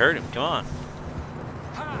 I heard him. Come on.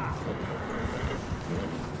 Come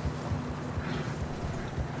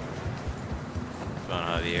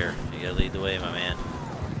on, Javier. You gotta lead the way, my man.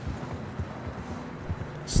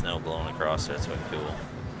 Snow blowing across there. That's fucking cool.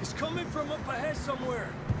 He's coming from up ahead somewhere.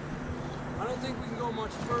 I don't think we can go much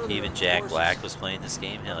further. Even Jack Black was playing this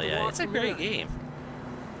game. Hell yeah, it's a great game.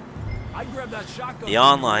 I grabbed that shotgun. The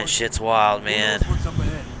online shit's wild, man. Who knows what's up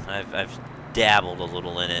ahead? I've dabbled a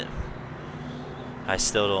little in it. I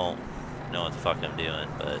still don't know what the fuck I'm doing,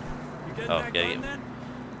 but You getting that gun, then?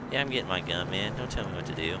 yeah, I'm getting my gun, man. Don't tell me what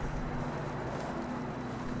to do.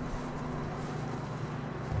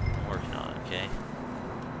 I'm working on it, okay?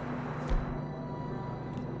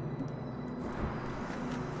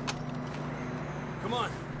 Come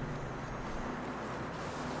on.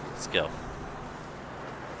 Let's go.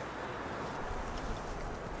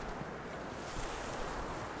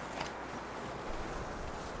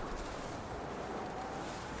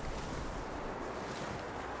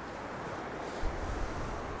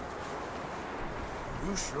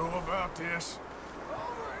 You sure about this?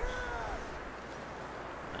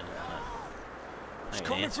 It's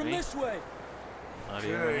coming from this way.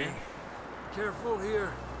 Okay. Careful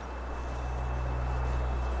here.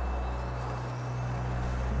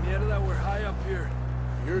 Get that we're high up here.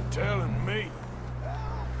 You're telling me.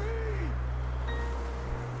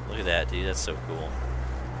 Look at that, dude. That's so cool.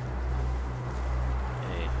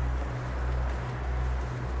 Hey.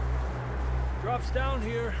 Drops down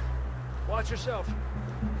here. Watch yourself.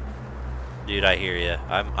 Dude, I hear you.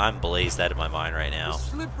 I'm blazed out of my mind right now. It's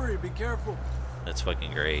slippery. Be careful. That's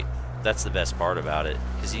fucking great. That's the best part about it,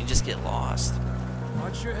 because you can just get lost.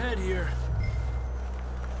 Watch your head here.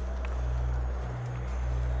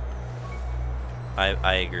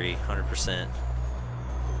 I agree, 100%.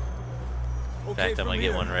 In fact, I'm gonna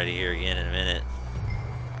get one ready here again in a minute.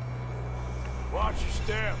 Watch your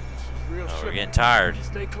step. This is real Oh, we're getting tired.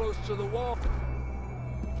 Stay close to the wall.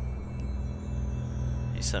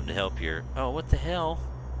 Need something to help your. Oh, what the hell?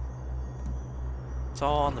 It's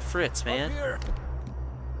all on the fritz, man.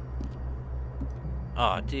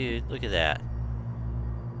 Oh, dude, look at that.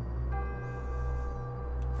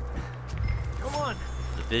 Come on.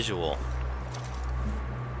 The visual.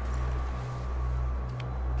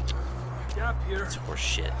 Gap here. It's horse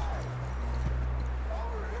shit.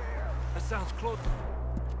 That sounds close.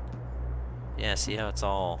 Yeah, see how it's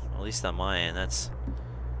all, at least on my end, that's,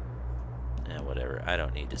 yeah, whatever. I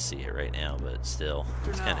don't need to see it right now, but still,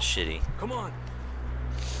 it's kind of shitty. Come on.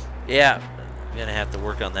 Yeah, I'm gonna have to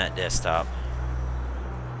work on that desktop.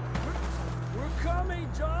 We're coming,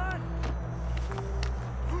 John.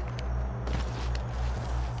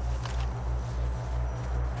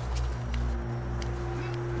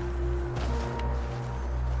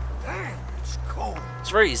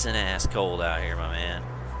 freezing ass cold out here, my man.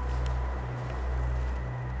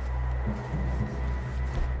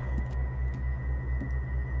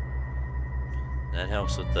 That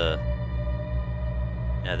helps with the...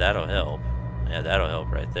 Yeah, that'll help. Yeah, that'll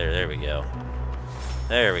help right there. There we go.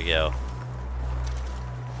 There we go.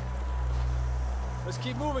 Let's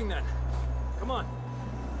keep moving then. Come on.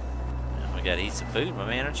 Yeah, we gotta eat some food, my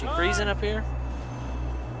man. Aren't you freezing up here?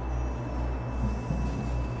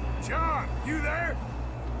 John, you there?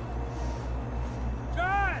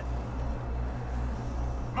 John!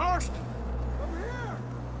 Marston! Over here!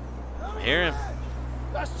 I hear him.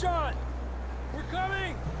 That's John! We're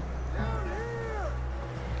coming! Down here!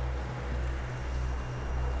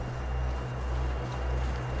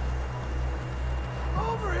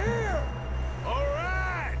 Over here! All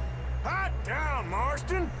right! Pipe down,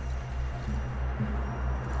 Marston!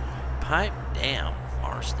 Pipe down,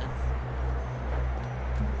 Marston.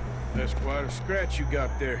 That's quite a scratch you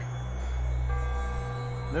got there.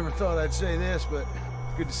 Never thought I'd say this, but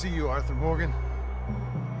good to see you, Arthur Morgan.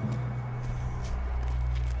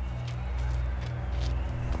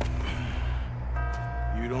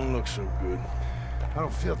 You don't look so good. I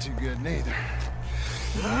don't feel too good, neither.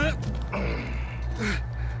 I'm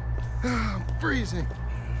freezing.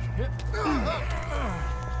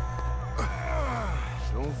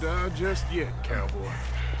 Don't die just yet, cowboy.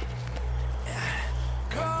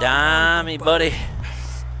 Die me, buddy.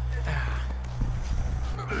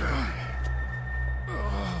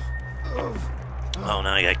 Oh,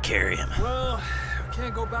 now I gotta carry him. Well, we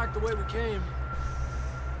can't go back the way we came.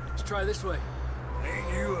 Let's try this way.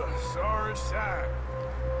 Ain't you a sorry sight?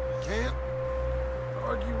 Can't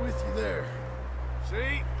argue with you there.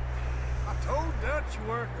 See? I told Dutch you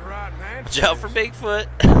weren't the right man. Watch out for Bigfoot.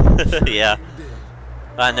 Yeah.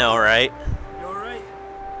 I know, right? You alright?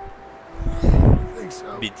 I don't think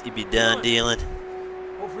so. You be done dealing.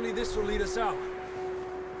 Hopefully this will lead us out.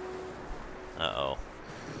 Uh-oh.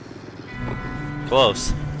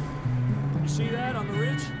 Close. You see that on the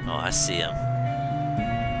ridge? Oh, I see him.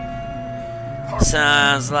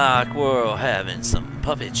 Sounds like we're having some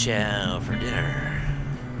puppet chow for dinner.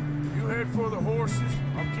 You head for the horses.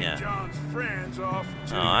 I'll keep Yeah. John's friends off.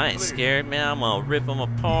 Oh, I ain't scared, man. I'm gonna rip them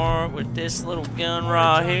apart with this little gun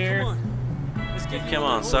right here. Come on. Let's get you Come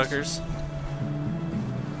on on, the horse. suckers.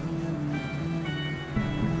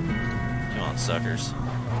 Come on, suckers.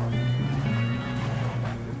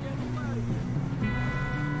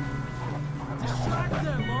 Distract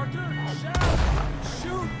them, Arthur. Shout.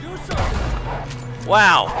 Shoot. Do something.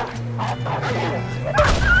 Wow.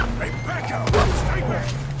 Hey, back out! Stay back!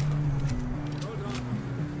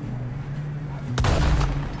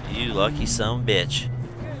 You lucky son of a bitch.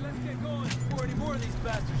 Okay, let's get going before any more of these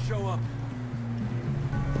bastards show up.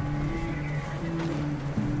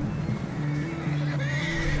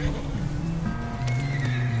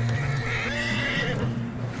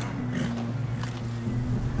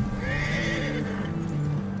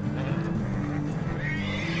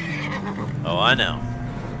 Oh, I know.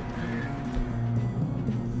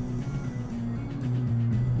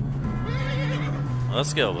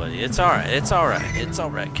 Let's go, buddy. It's alright. It's alright. It's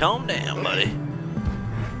alright. Calm down, buddy.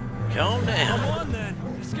 Calm down. Come on then.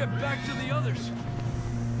 Let's get back to the others.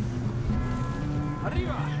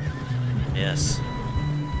 Arriba. Yes.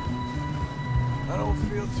 I don't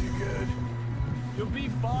feel too good. You'll be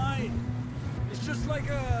fine. It's just like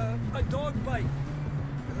a dog bite.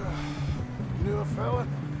 Knew a fella?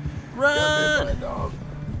 Run! Got bit by a dog.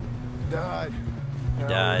 Died. He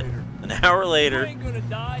died. An hour You later. ain't gonna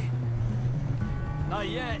die. Not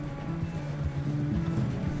yet.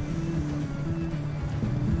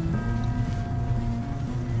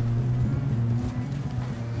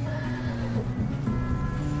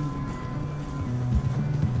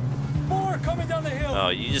 More coming down the hill. Oh,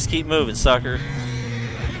 you just keep moving, sucker.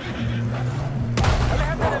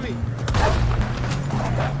 Aléjate.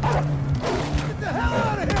 Get the hell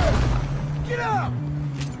out of here! Get out!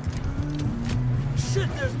 Shit,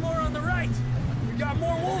 there's more on the right. We got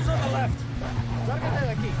more wolves on the left. Lárgate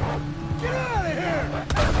de aquí. Get out of here!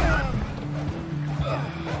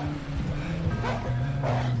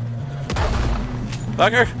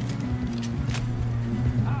 Fucker.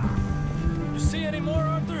 You see any more,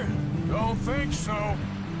 Arthur? Don't think so.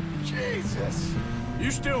 Jesus!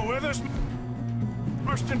 You still with us,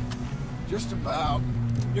 Marston? Just about.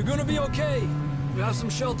 You're gonna be okay. We have some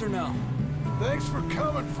shelter now. Thanks for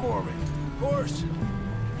coming for me. Of course.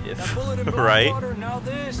 If, That bullet in right? Blackwater, now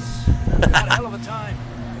this. We had a hell of a time.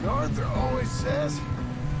 And Arthur always says,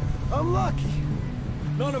 I'm lucky.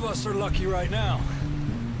 None of us are lucky right now.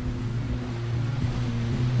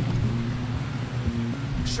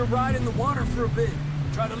 Should ride in the water for a bit.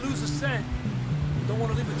 try to lose a scent. Don't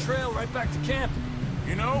want to leave a trail right back to camp.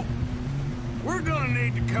 You know, we're gonna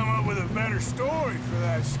need to come up with a better story for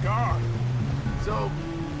that scar. So,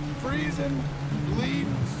 freezing,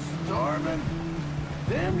 bleeding, starving,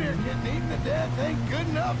 damn near getting eaten to death ain't good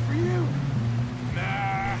enough for you.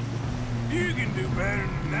 Nah, you can do better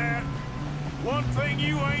than that. One thing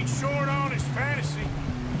you ain't short on is fantasy.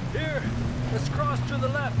 Here, let's cross to the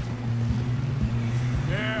left.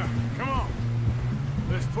 Yeah, come on.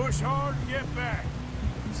 Let's push hard and get back.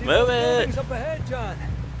 See Move those it. buildings up ahead, John?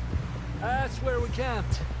 That's where we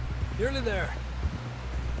camped. Nearly there.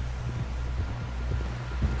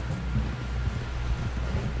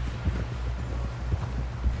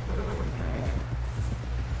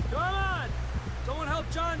 Come on! Someone help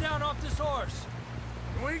John down off this horse.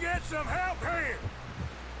 Can we get some help here?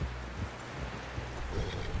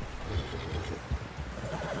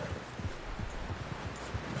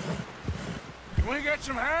 Can we get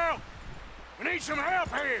some help? We need some help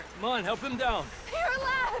here. Come on, help him down. You're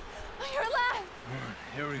alive! You're alive!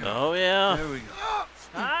 Here we go. Oh, yeah. There we go.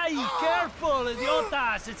 Ay, careful,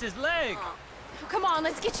 idiotas. It's his leg. Come on,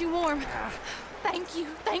 let's get you warm. Thank you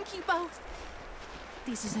both.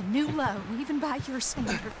 This is a new low, even by your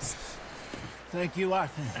standards. Thank you,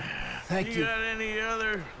 Arthur. Thank you. You got any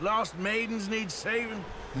other lost maidens need saving?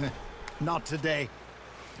 Not today.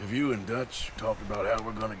 Have you and Dutch talked about how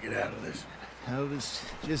we're gonna get out of this? I was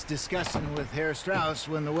just discussing with Herr Strauss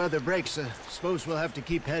when the weather breaks. Suppose we'll have to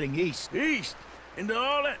keep heading east. East? Into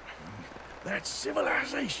all that? That's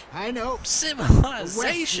civilization. I know. The west is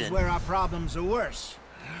Civilization. where our problems are worse.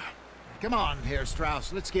 Come on, Herr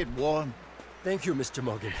Strauss. Let's get warm. Thank you, Mr.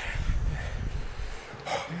 Morgan.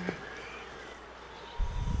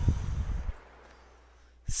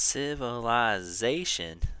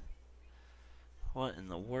 Civilization. What in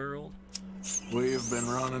the world? We have been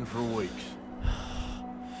running for weeks.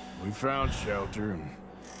 We found shelter and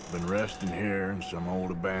been resting here in some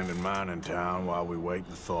old abandoned mining town while we wait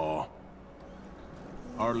to thaw.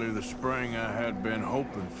 Hardly the spring I had been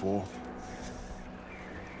hoping for.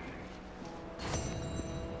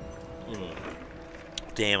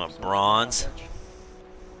 Damn, a bronze.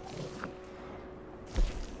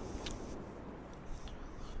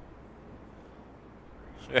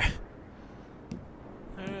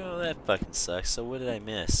 Oh, that fucking sucks. So what did I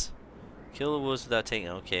miss? Kill the wolves without taking...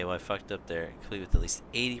 Okay, well I fucked up there. Complete with at least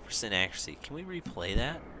 80% accuracy. Can we replay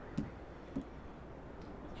that?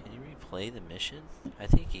 Can you replay the mission? I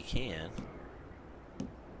think you can.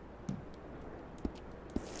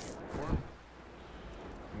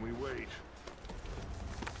 And we wait.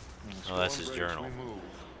 Oh, that's his journal.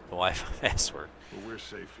 The Wi-Fi password. But we're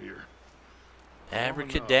safe here.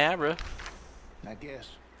 Abracadabra. I guess.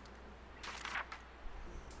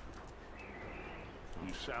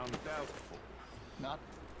 You sound doubtful. Not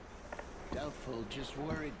doubtful, just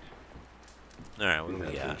worried. Alright, what do we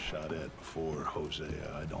We've got? shot at before,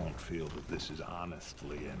 Hosea. I don't feel that this is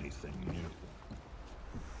honestly anything new.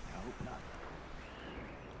 I hope not.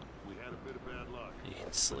 We had a bit of bad luck. You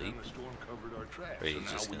can sleep. The storm covered our tracks. Or are you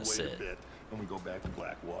so just now gonna we wait sit? a bit, and we go back to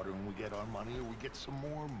Blackwater, and we get our money, or we get some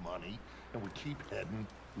more money, and we keep heading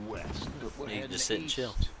west. You can just sit and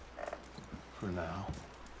chill. For now.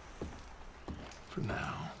 For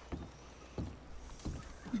now.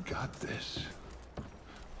 We got this.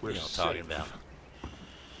 We're You know what I'm talking safe. about.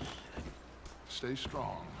 Stay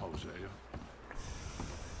strong, Hosea.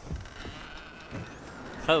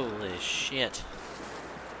 Holy shit.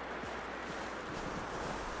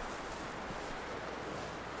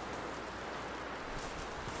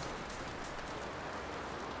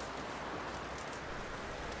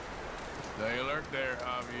 Stay alert there,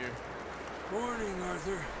 Javier. Morning,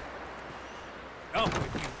 Arthur. Up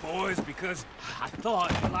with you boys because I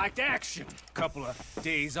thought you liked action. Couple of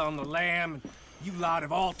days on the lam, and you lot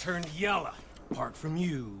have all turned yellow. Apart from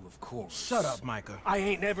you, of course. Shut up, Micah. I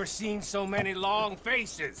ain't never seen so many long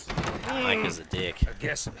faces. Micah's a dick. I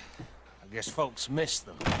guess folks miss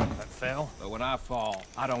them. I fell, but when I fall,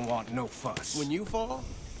 I don't want no fuss. When you fall,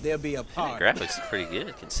 there'll be a The party. graphics are pretty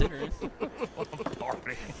good, considering.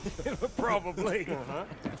 Party. Probably.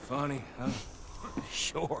 Funny, huh?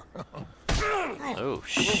 Sure. Oh,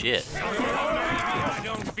 shit. I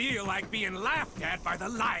don't feel like being laughed at by the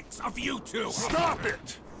likes of you two. Stop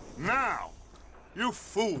it! Now! You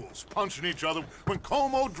fools punching each other when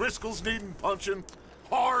Como Driscoll's needing punching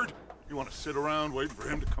hard. You want to sit around waiting for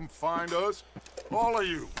him to come find us? All of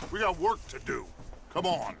you, we got work to do. Come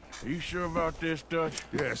on. Are you sure about this, Dutch?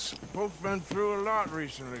 Yes. Both been through a lot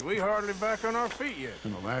recently. We hardly back on our feet yet.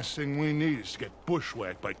 And the last thing we need is to get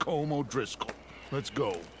bushwhacked by Como Driscoll. Let's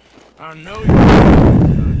go. I know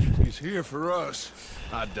you. He's here for us.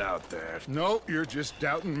 I doubt that. No, you're just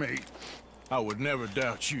doubting me. I would never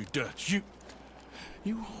doubt you, Dutch.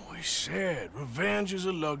 You always said revenge is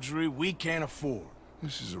a luxury we can't afford.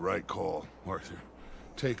 This is the right call, Arthur.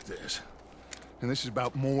 Take this. And this is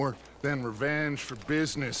about more than revenge for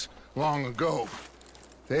business long ago.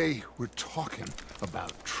 They were talking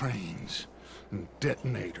about trains and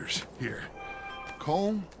detonators here.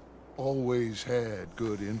 Colm always had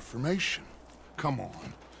good information. Come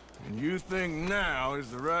on. And you think now is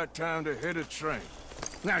the right time to hit a train?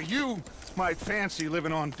 Now you might fancy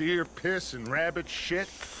living on deer piss and rabbit shit.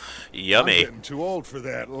 Yummy. I'm getting too old for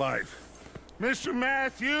that life. Mr.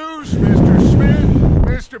 Matthews, Mr. Smith,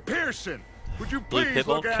 Mr. Pearson, would you Blue please Pitbull,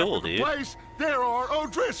 look after cool, the dude. place? There are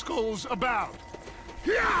O'Driscolls about.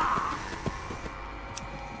 Yeah!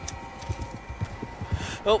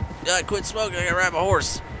 Oh, God, quit smoking. I gotta ride my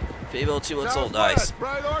horse. Female 2 months old dies.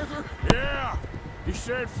 Right, Arthur? Yeah. He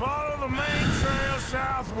said follow the main trail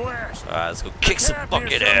southwest. Alright, let's go kick some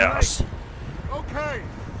fucking ass. Okay,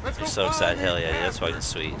 let's go. You're so excited. Hell yeah, that's fucking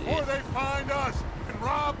sweet, dude. Before they find us and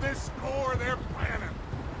rob this score they're planning.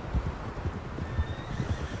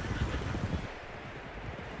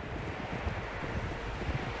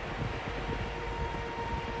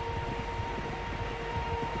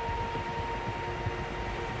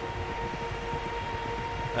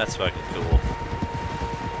 That's fucking cool.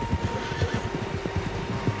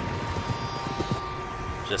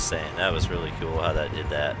 Just saying, that was really cool how that did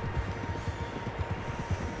that.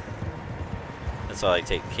 That's why I like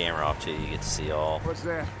taking the camera off too. You get to see all. What's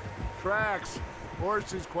that? Tracks.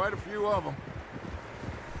 Horses, quite a few of them.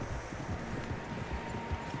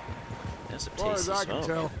 That's some As far as tasty I can smoke.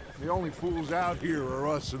 tell, the only fools out here are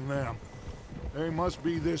us and them. They must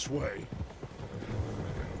be this way.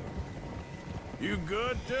 You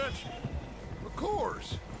good, Dutch? Of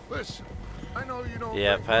course. Listen, I know you don't.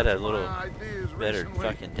 Yeah, think if I had much a of little my ideas better recently,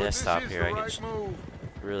 fucking but this desktop is here, the I right could move.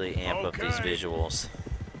 really amp up these Okay. visuals.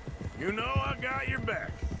 You know I got your back.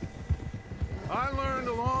 I learned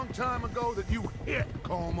a long time ago that you hit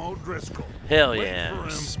Colm O'Driscoll. Hell Wait yeah, for him,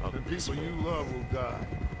 smoking and people this you love will die.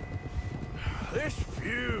 This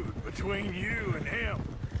feud between you and him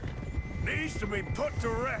needs to be put to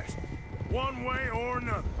rest, one way or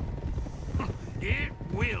another. It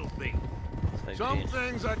will be. Some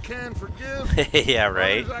things I can forgive. Yeah,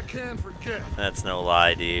 right. Others I can forget. That's no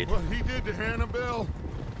lie, dude. What he did to Hannibal.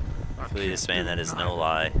 Please, man, that is no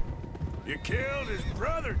lie. You killed his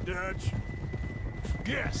brother, Dutch.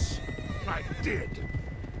 Yes, I did.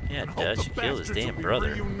 Yeah, I hope Dutch, the you killed his bastards damn will be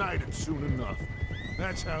brother. reunited soon enough.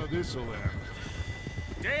 That's how this'll end.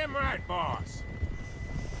 Damn right, boss.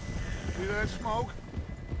 See that smoke?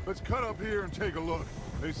 Let's cut up here and take a look.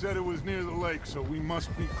 They said it was near the lake, so we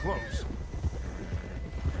must be close.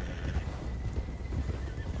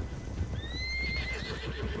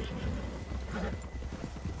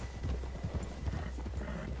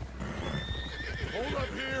 Hold up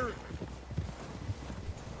here.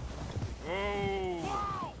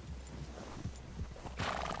 Whoa.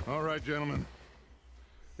 All right, gentlemen.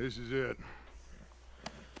 This is it.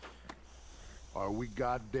 Are we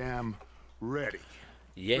goddamn ready?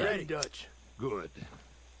 Yeah. Ready, Dutch. Good.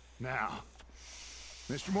 Now,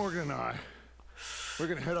 Mr. Morgan and I, we're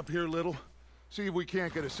gonna head up here a little, see if we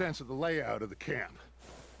can't get a sense of the layout of the camp.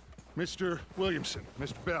 Mr. Williamson,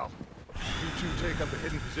 Mr. Bell, you two take up a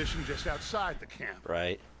hidden position just outside the camp.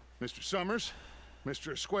 Right. Mr. Summers,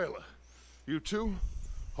 Mr. Escuela, you two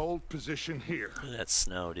hold position here. Look at that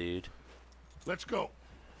snow, dude. Let's go.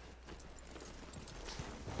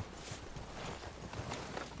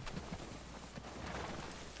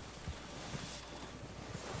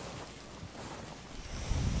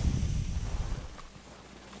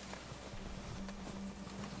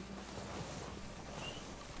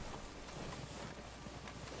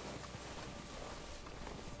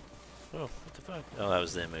 Oh, what the fuck? Oh, that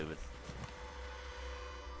was them moving.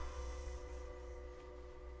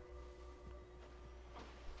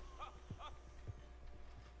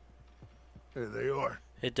 There they are.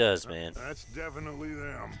 It does, man. That's definitely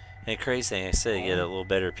them. And crazy thing, I said, to get a little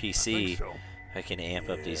better I PC, think so. I can amp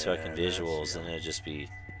up these fucking visuals, and it'd just be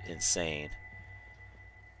insane.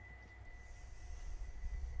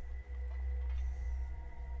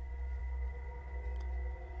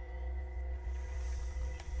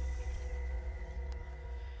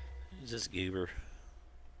 Who's this goober?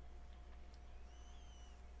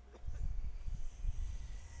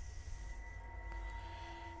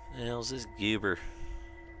 The hell's this goober?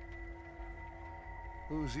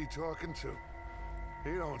 Who's he talking to?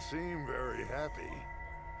 He don't seem very happy.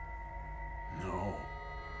 No.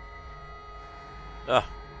 Oh,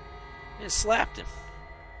 It slapped him.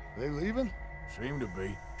 They leaving? Seem to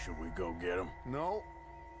be. Should we go get them? No.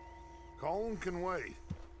 Colm can wait.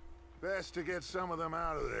 Best to get some of them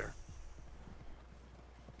out of there.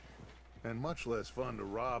 And much less fun to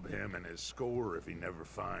rob him and his score if he never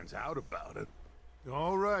finds out about it.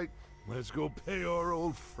 All right, let's go pay our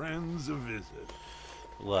old friends a visit.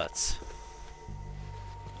 Let's.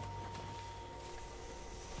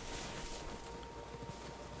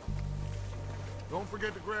 Don't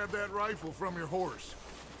forget to grab that rifle from your horse.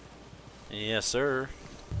 Yes, sir.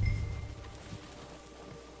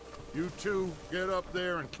 You two, get up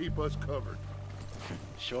there and keep us covered.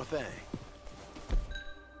 Sure thing.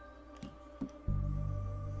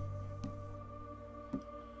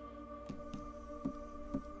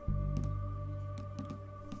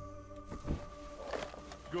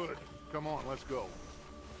 Good. Come on, let's go.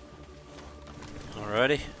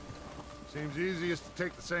 Alrighty. Seems easiest to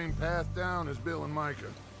take the same path down as Bill and Micah.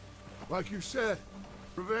 Like you said,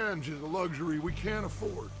 revenge is a luxury we can't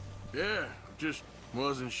afford. Yeah, just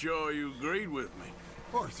wasn't sure you agreed with me.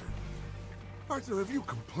 Arthur. Arthur, have you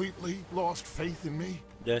completely lost faith in me?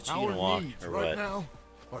 Dutch, you gonna walk needs or right what? now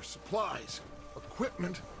are supplies,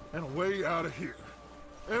 equipment, and a way out of here.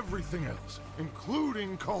 Everything else,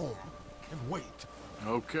 including Colm, can wait.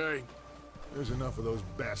 Okay. There's enough of those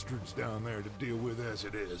bastards down there to deal with as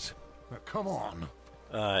it is. Now, come on.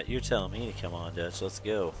 You're telling me to come on, Dutch. Let's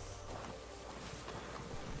go.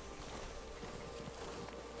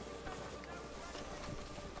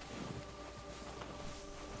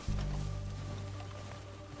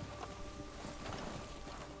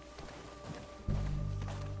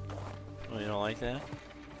 Oh, you don't like that?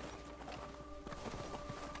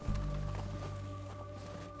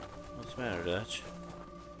 What's the matter, Dutch?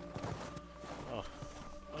 Oh.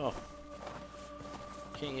 Oh.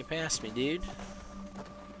 Can't get past me, dude.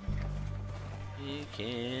 You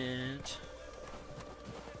can't.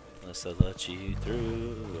 Unless I let you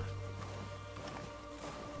through.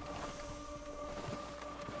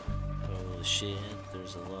 Holy shit,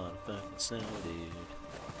 there's a lot of fucking snow, dude.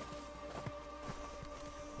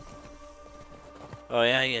 Oh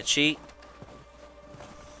yeah, you gonna cheat?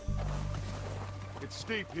 It's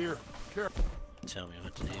steep here. Careful. Tell me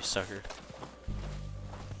what to do, sucker.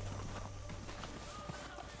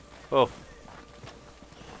 Oh.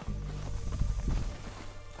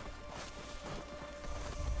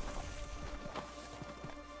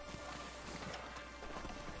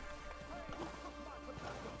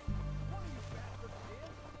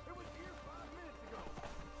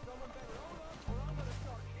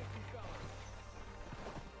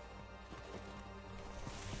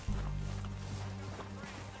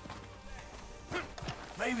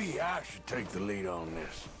 Maybe I should take the lead on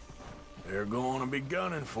this. They're going to be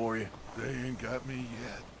gunning for you. They ain't got me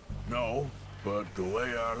yet. No, but the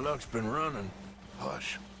way our luck's been running.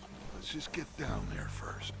 Hush. Let's just get down there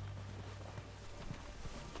first.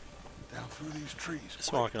 Down through these trees.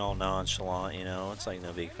 It's walking all nonchalant, you know. It's like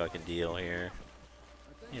no big fucking deal here.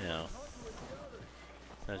 You know.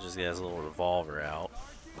 That just has a little revolver out.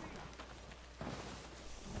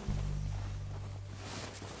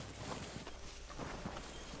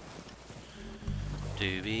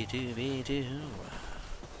 Doobie doobie doo.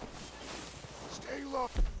 Stay low.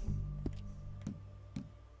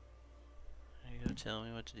 There you go, tell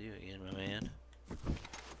me what to do again, my man.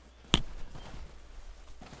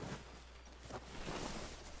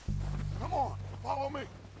 Come on, follow me.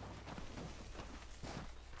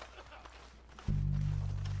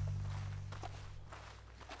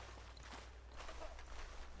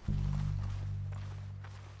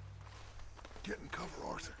 Get in cover,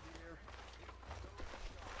 Arthur.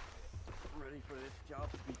 Ready for this job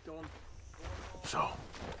to be done. So,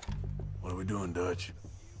 what are we doing, Dutch?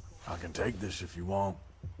 I can take this if you want.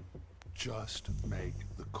 Just make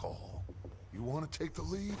the call. You want to take the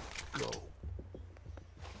lead? Go.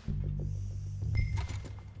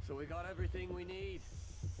 So we got everything we need.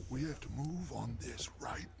 We have to move on this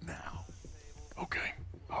right now. Okay,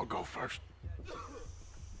 I'll go first.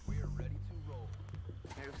 We are ready to roll.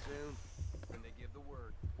 How soon? When they give the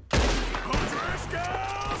word.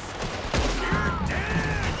 O'Driscolls! You're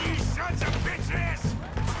dead, you sons of bitches!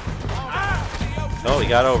 Ah! Oh, he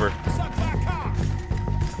got over. Suck that cock!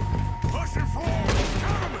 Pushing forward!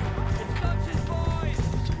 Coming! It's Dutch's boys!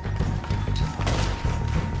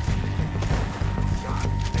 God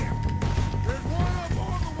damn! There's one up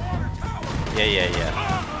on the water tower!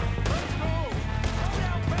 Yeah.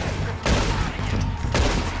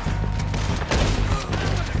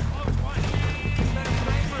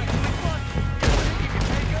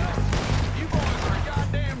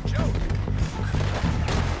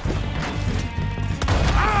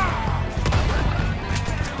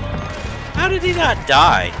 did he not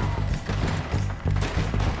die?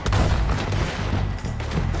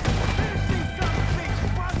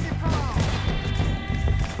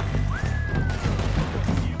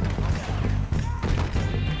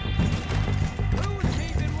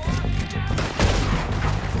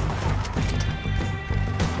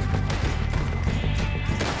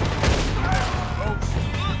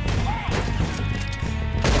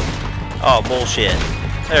 Oh, bullshit.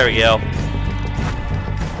 There we go.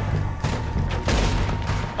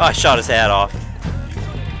 Oh, I shot his hat off.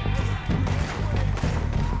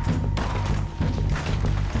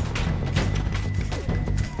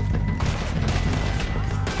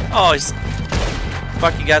 Oh, he's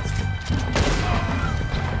fucking got...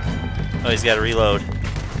 Oh, he's got to reload.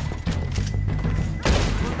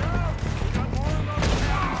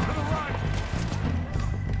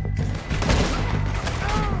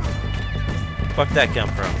 Fuck that come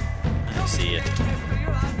from? I didn't see it.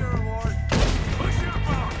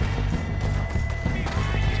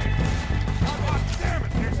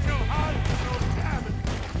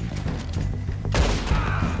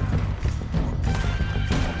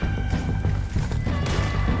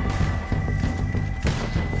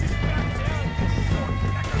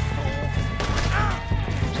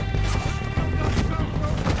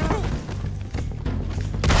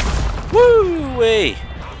 Woo-wee!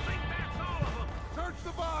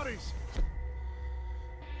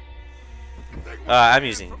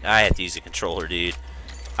 I have to use a controller, dude.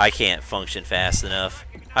 I can't function fast enough.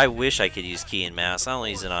 I wish I could use key and mouse. I only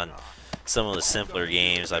use it on some of the simpler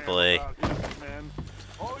games I play. I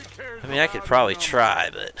mean, I could probably try,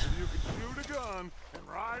 but... You can shoot a gun and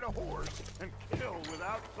ride a horse and kill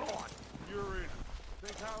without thought. You're in.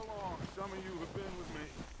 Think how long some of you have been with me.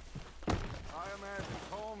 I imagine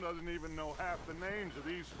Colm doesn't even know half the names of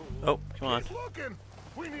these fools. Oh, come on. Keep looking.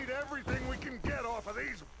 We need everything we can get off of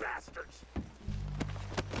these bastards.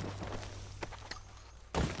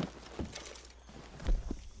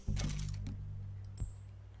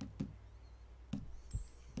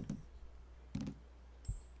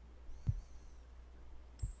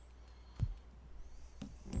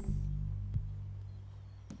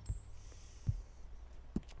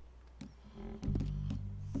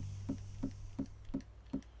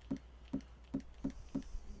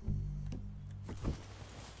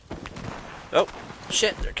 Oh,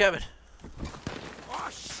 shit, they're coming. Oh,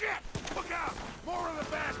 shit! Look out! More of the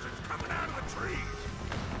bastards coming out of the trees!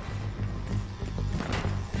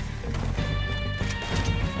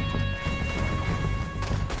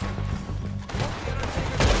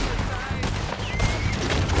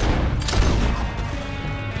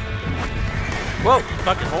 Whoa,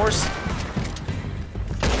 fucking horse.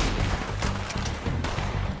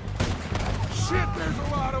 Shit, there's a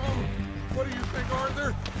lot of them! What do you think,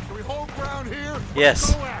 Arthur? Can we hold ground here?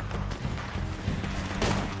 Yes.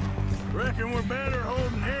 Reckon we're better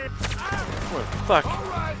holding hands. What the fuck? All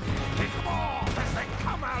right, kick them all as they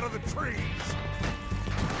come out of the trees.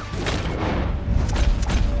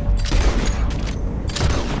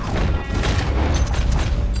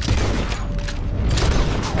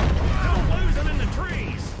 Don't lose them in the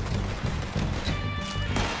trees.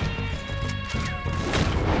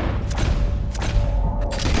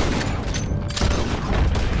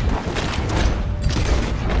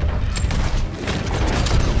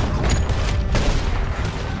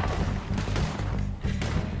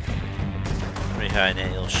 Behind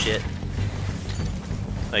that little shit.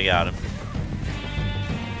 I got him.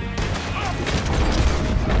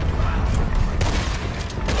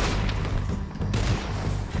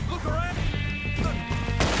 Look around.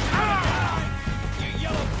 You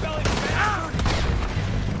yellow-bellied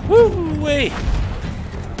bastard. Woo-wee!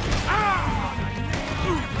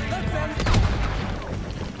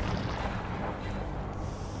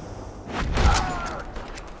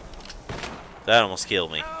 That almost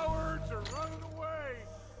killed me.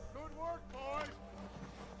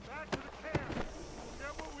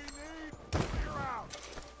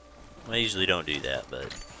 I usually don't do that,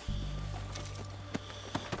 but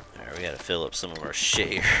alright, we gotta fill up some of our shit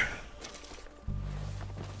here.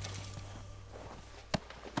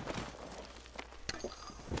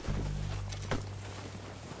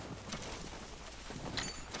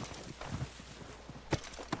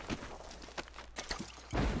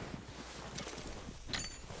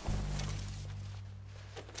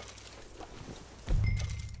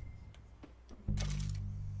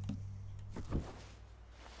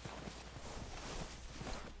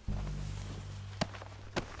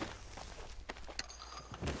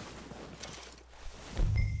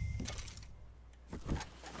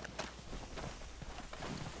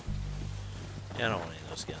 Yeah, I don't want any of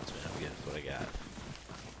those guns, man. I'm good with what I got.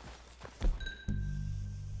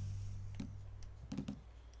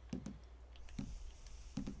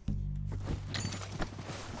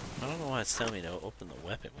 I don't know why it's telling me to open the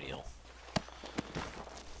weapon wheel.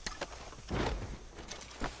 A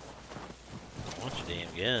bunch of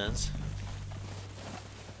damn guns.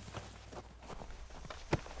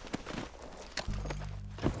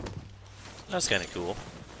 That's kind of cool.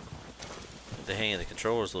 Get the hang of the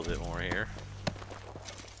controllers a little bit more here.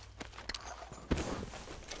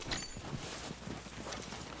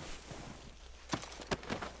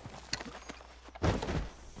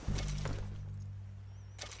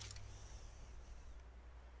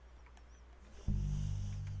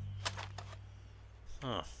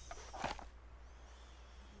 Huh.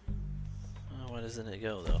 Oh, why doesn't it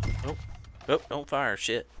go though? Oh, oh, don't fire,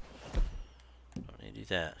 shit. Don't need to do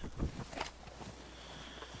that.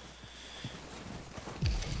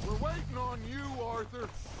 We're waiting on you, Arthur.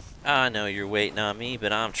 I know you're waiting on me,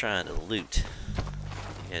 but I'm trying to loot.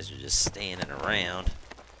 You guys are just standing around.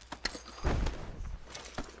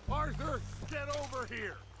 Arthur, get over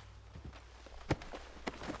here.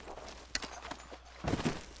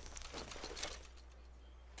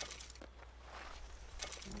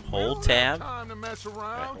 Hold tab. Time to mess around.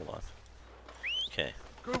 Right, hold on. Okay.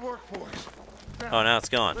 Good work, boys. Oh, now it's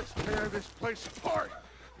gone. Let's tear this place apart.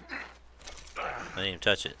 I didn't even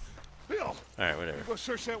touch it. Bill. Alright, whatever. Go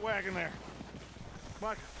search that wagon there.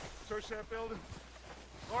 Mike, search that building.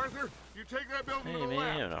 Arthur, you take that building Hey, to the man,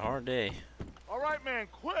 left. you're having a hard day. All right, man,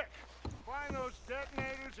 quick. Find those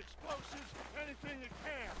detonators, explosives, anything you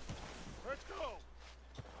can. Let's go.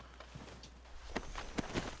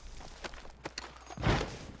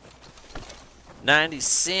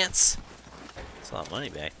 $0.90. That's a lot of money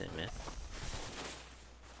back then, man.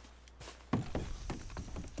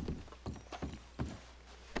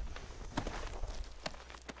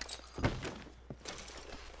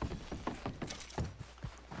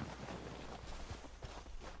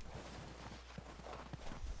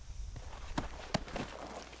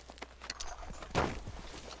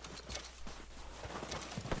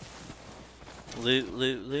 Loot,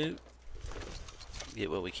 loot, loot. Get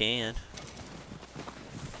what we can.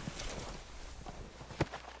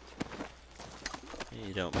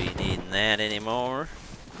 You don't be needing that anymore.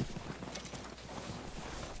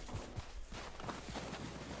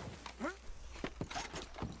 Are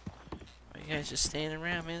you guys just standing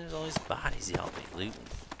around, man? There's all these bodies y'all be looting.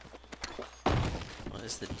 What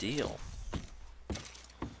is the deal?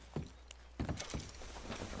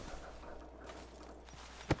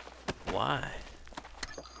 Why?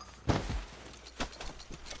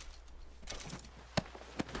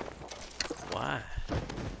 Why?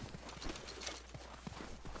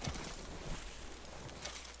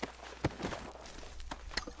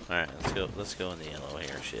 Alright, let's go in the yellow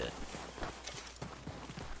here, shit.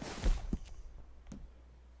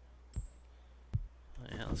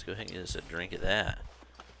 Yeah, let's go ahead and get us a drink of that.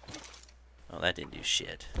 Oh, that didn't do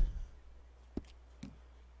shit.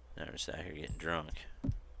 Now we're just out here getting drunk.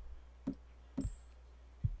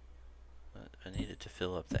 But I needed to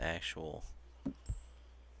fill up the actual...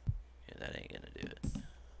 Yeah, that ain't gonna do it.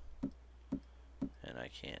 And I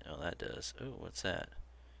can't... Oh, that does. Oh, what's that?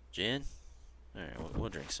 Gin? Alright, we'll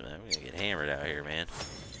drink some of that. We're gonna get hammered out here, man.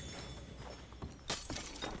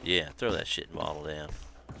 Yeah, throw that shit bottle down.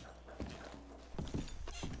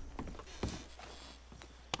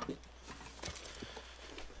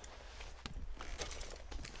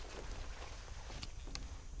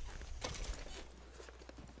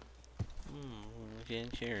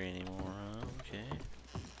 Can't carry anymore, huh? Okay.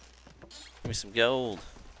 Give me some gold.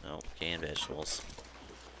 No, canned vegetables.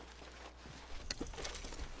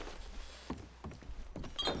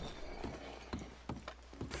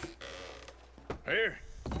 Here.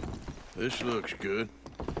 This looks good.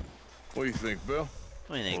 What do you think, Bill?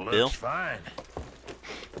 What do you think, Looks Bill? fine.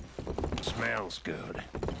 Smells good.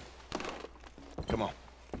 Come on.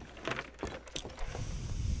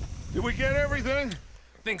 Did we get everything?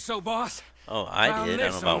 Think so, boss? Oh, I Found did. I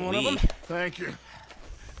don't this know on about one of we. them. Thank you.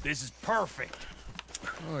 This is perfect.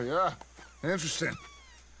 Oh, yeah? Interesting.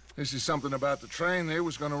 This is something about the train they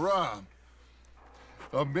was gonna rob.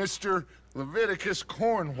 Of Mr. Leviticus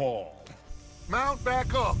Cornwall. Mount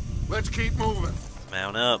back up. Let's keep moving.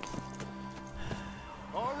 Mount up.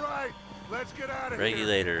 All right, let's get out of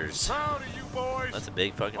Regulators. here. Proud of you boys. That's a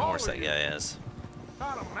big fucking horse that guy has.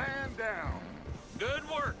 Not a man down. Good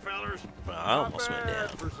work, fellas. Well, I almost went Not bad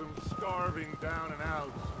down. for some starving down and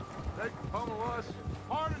outs. They can pummel us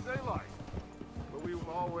hard as they like. But we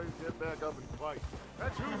will always get back up and fight.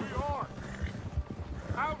 That's who we are.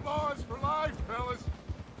 Outlaws for life, fellas.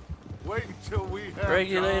 Wait until we have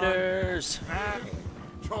Regulators. John, Matt,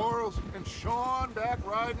 Charles, and Sean back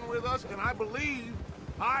riding with us, and I believe,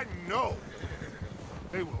 I know,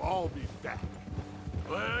 they will all be back.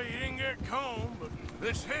 Well, you didn't get combed, but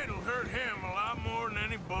this hit'll hurt him a lot more than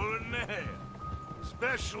any bullet in the head.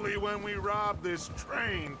 Especially when we rob this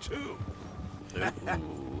train, too.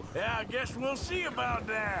 Ooh. Yeah, I guess we'll see about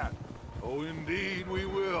that. Oh, indeed we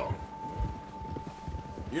will.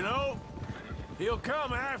 You know, he'll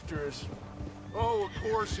come after us. Oh, of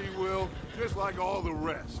course he will, just like all the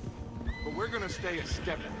rest. But we're gonna stay a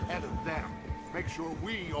step ahead of them. Make sure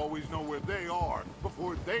we always know where they are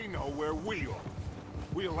before they know where we are.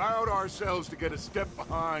 We allowed ourselves to get a step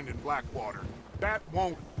behind in Blackwater. That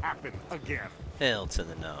won't happen again. Hell to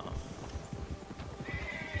the no.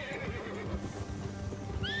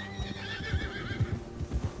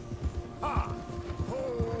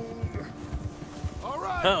 All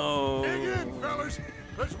right, Uh-oh. dig in, fellas.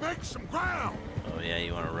 Let's make some ground. Oh yeah,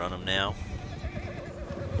 you want to run them now?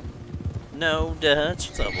 No, Dutch.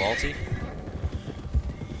 What's up, Walty?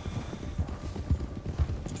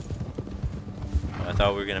 I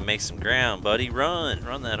thought we were gonna make some ground, buddy. Run,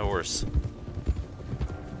 run that horse.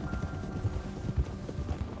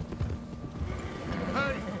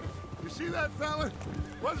 Hey, you see that fella?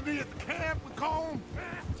 Wasn't he at the camp with Colm?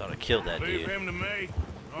 Thought I killed that Leave dude. him to me.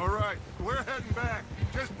 All right, we're heading back.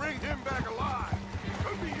 Just bring him back alive.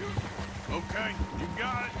 Could be you. Okay, you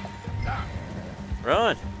got it. Ah,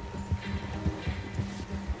 Run.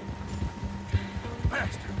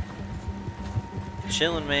 Bastard.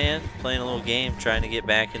 Chilling, man. Playing a little game, trying to get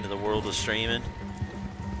back into the world of streaming.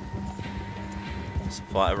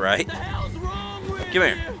 Supply right. What the hell's wrong with Come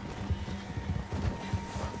here. you?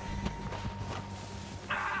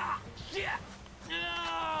 Ah, shit!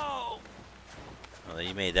 No! Oh,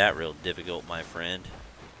 you made that real difficult, my friend.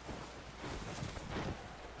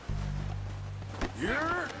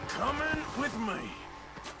 You're coming with me.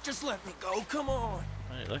 Just let me go, come on.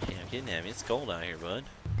 Hey, look, I'm getting at me. It's cold out here, bud.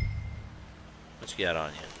 What you got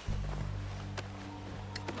on you?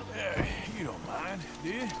 You don't mind, do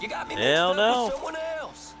you? You got me Hell mixed up no. with someone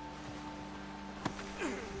else.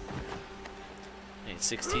 Need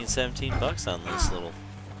 16, 17 bucks on this little.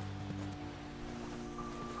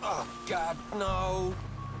 Oh, God, no.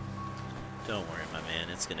 Don't worry, my man.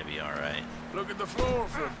 It's gonna be all right. Look at the floor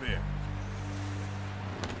for a bit.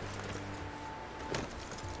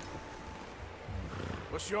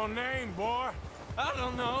 What's your name, boy? I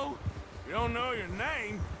don't know. You don't know your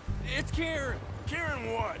name? It's Kieran.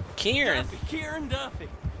 Kieran what? Kieran. Duffy, Kieran Duffy.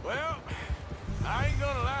 Well, I ain't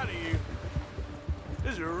gonna lie to you.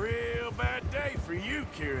 This is a real bad day for you,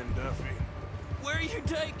 Kieran Duffy. Where are you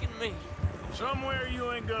taking me? Somewhere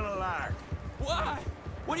you ain't gonna like. Why?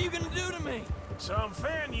 What are you gonna do to me?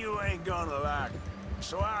 Something you ain't gonna like.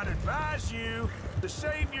 So I'd advise you to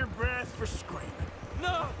save your breath for screaming.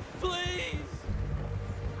 No, please.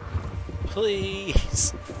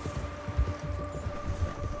 Please.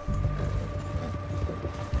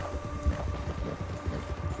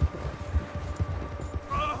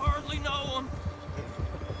 I hardly know him.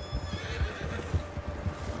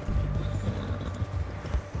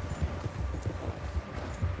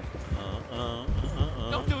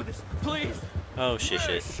 Don't do this, please. Oh, shit,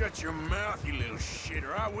 Better shit. shut your mouth, you little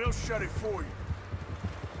shitter. I will shut it for you.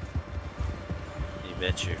 You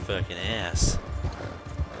bet your fucking ass.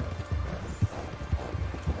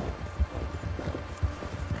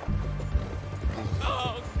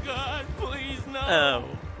 Oh, God, please, no.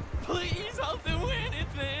 Oh. Please, I'll do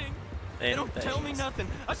anything. They don't tell me nothing,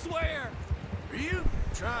 I swear. Are you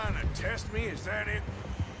trying to test me? Is that it?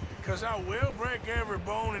 Because I will break every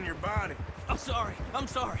bone in your body. I'm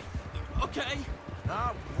sorry, okay?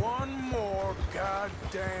 Not one more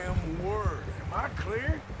goddamn word. Am I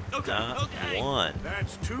clear? Okay, Not okay. one.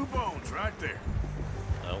 That's 2 bones right there.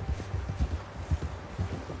 Oh.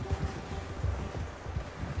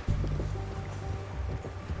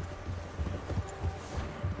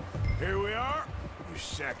 Here we are, you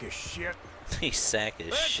sack of shit. You sack of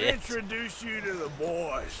Let's shit. introduce you to the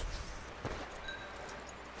boys.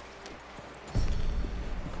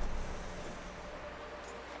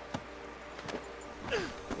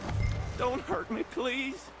 Don't hurt me,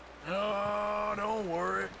 please. Oh, don't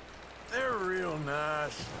worry. They're real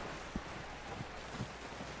nice.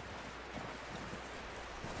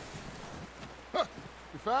 Huh,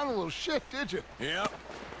 you found a little shit, did you? Yep.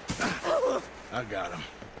 I got him.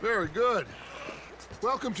 Very good.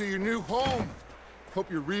 Welcome to your new home. Hope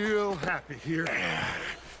you're real happy here.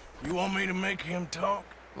 You want me to make him talk?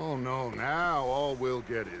 Oh, no, now all we'll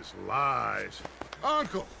get is lies.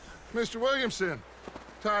 Uncle, Mr. Williamson,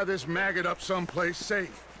 tie this maggot up someplace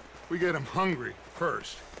safe. We get him hungry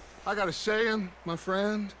first. I got a saying, my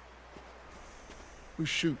friend. We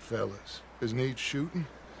shoot fellas as need shooting,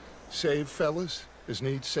 save fellas as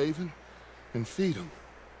need saving, and feed 'em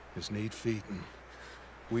is need feeding.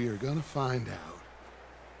 We are gonna find out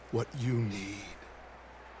what you need.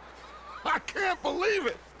 I can't believe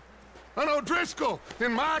it! An O'Driscoll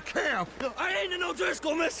in my camp! I ain't an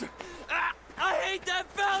O'Driscoll, mister! I hate that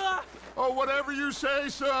fella! Oh, whatever you say,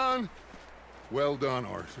 son. Well done,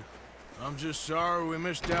 Arthur. I'm just sorry we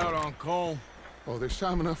missed out on Colm. Oh, there's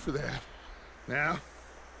time enough for that. Now,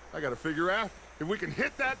 I gotta figure out if we can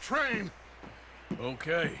hit that train.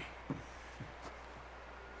 Okay.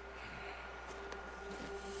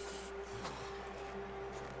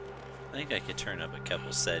 I think I could turn up a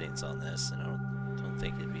couple settings on this, and I don't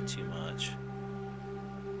think it'd be too much.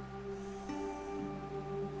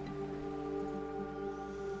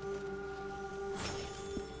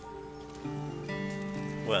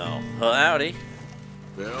 Well, howdy.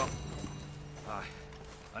 Bill.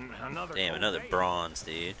 Another Damn, another bronze,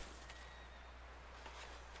 dude.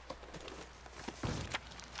 I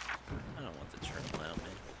don't want the terminal out, man.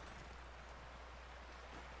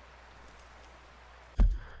 I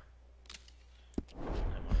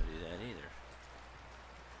don't want to do that either.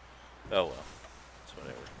 Oh well, it's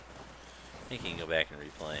whatever. I think you can go back and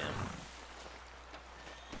replay them.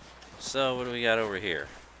 So, what do we got over here?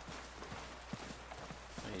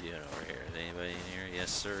 What are you doing over here? Is anybody in here? Yes,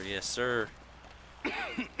 sir. Yes, sir.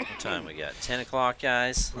 What time we got? 10 o'clock,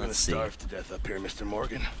 guys. We're Let's see. starve to death up here, Mr.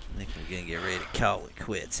 Morgan. I think we're gonna get ready to call it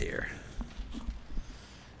quits here.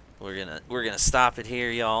 We're gonna stop it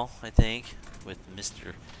here, y'all. I think with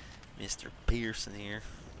Mr. Pearson here.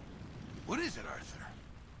 What is it, Arthur?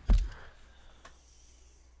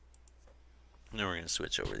 And then we're gonna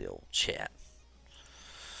switch over to the old chat.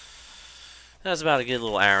 That was about a good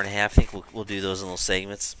little hour and a half. I think we'll do those in little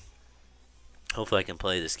segments. Hopefully I can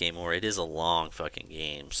play this game more. It is a long fucking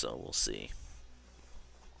game, so we'll see.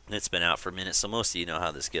 It's been out for a minute, so most of you know how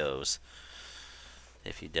this goes.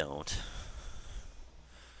 If you don't.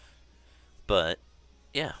 But,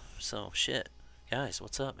 yeah, so shit. Guys,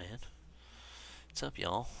 what's up, man? What's up,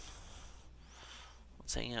 y'all?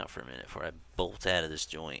 Let's hang out for a minute before I bolt out of this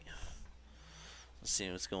joint. Let's see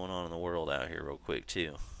what's going on in the world out here real quick,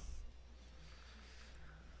 too.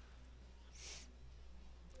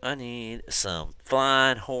 I need some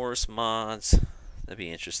flying horse mods. That'd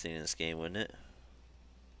be interesting in this game, wouldn't it?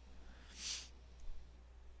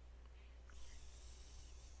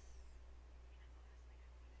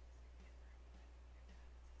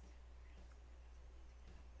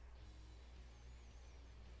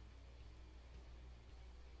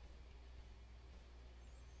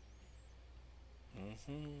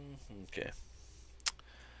 Okay.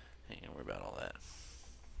 Ain't gonna worry about all that.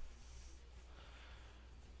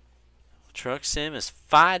 Truck sim is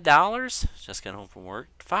 $5. Just got home from work.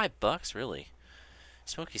 $5, really?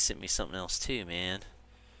 Smokey sent me something else too, man.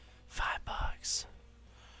 $5.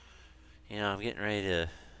 You know, I'm getting ready to.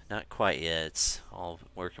 Not quite yet. It's all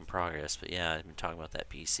work in progress. But yeah, I've been talking about that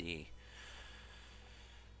PC.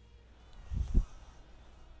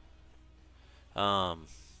 God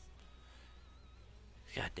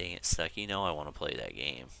dang it, Stuck. You know I want to play that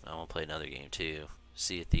game. I want to play another game too.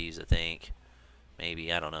 Sea of Thieves, I think.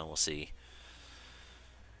 Maybe. I don't know. We'll see.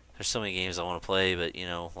 There's so many games I want to play, but, you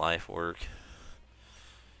know, life, work.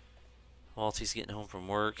 Walty's getting home from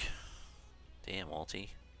work. Damn, Walty.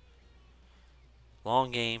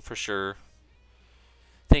 Long game for sure.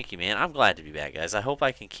 Thank you, man. I'm glad to be back, guys. I hope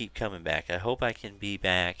I can keep coming back. I hope I can be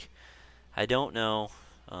back. I don't know.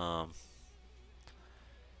 I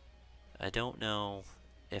don't know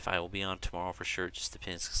if I will be on tomorrow for sure. It just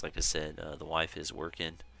depends, because like I said, the wife is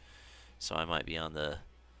working. So I might be on the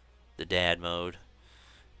dad mode.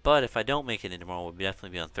 But if I don't make it in tomorrow, we'll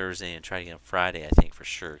definitely be on Thursday and try to get on Friday, I think, for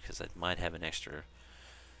sure, because I might have an extra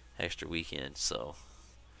weekend, so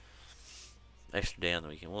extra day on the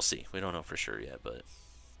weekend. We'll see. We don't know for sure yet, but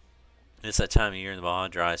it's that time of year in the Baja,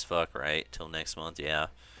 dry as fuck, right? Till next month, yeah.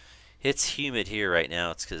 It's humid here right now.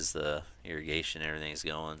 It's because the irrigation and everything's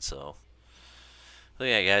going, so. But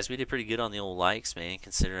yeah, guys, we did pretty good on the old likes, man,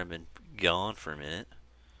 considering I've been gone for a minute.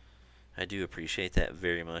 I do appreciate that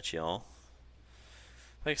very much, y'all.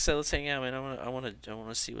 Like I said, let's hang out, man. I want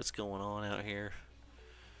to see what's going on out here.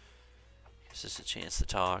 It's just a chance to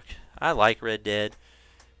talk. I like Red Dead.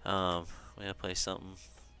 We gotta play something.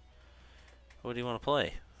 What do you want to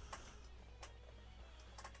play?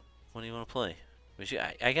 What do you want to play?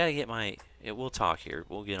 I gotta get my. We'll talk here.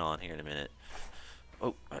 We'll get on here in a minute.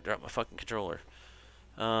 Oh, I dropped my fucking controller.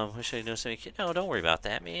 Wish I knew something. No, don't worry about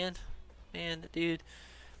that, man. Man, dude.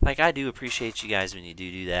 Like, I do appreciate you guys when you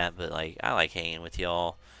do that, but, like, I like hanging with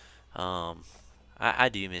y'all. I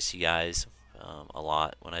do miss you guys a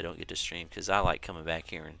lot when I don't get to stream, because I like coming back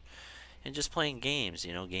here and just playing games,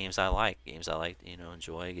 you know, games I like, you know,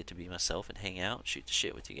 enjoy. I get to be myself and hang out and shoot the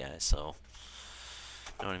shit with you guys. So,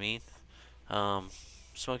 you know what I mean?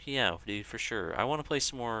 Smokey, yeah, dude, for sure. I want to play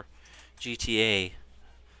some more GTA.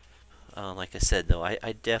 Like I said, though,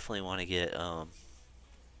 I definitely want to get I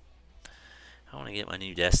want to get my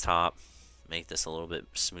new desktop, make this a little bit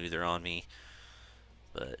smoother on me.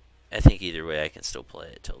 But I think either way, I can still play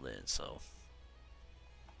it till then. So,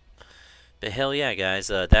 but hell yeah, guys,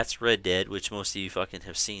 that's Red Dead, which most of you fucking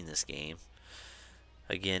have seen this game.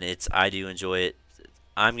 Again, I do enjoy it.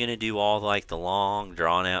 I'm gonna do all like the long,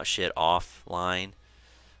 drawn out shit offline,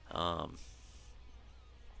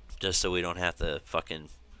 just so we don't have to fucking,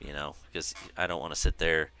 you know, because I don't want to sit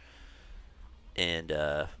there and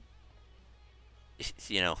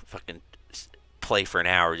you know, fucking play for an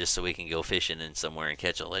hour just so we can go fishing in somewhere and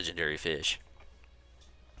catch a legendary fish.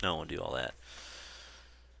 I don't want to do all that.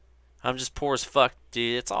 I'm just poor as fuck,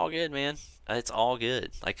 dude. It's all good, man. It's all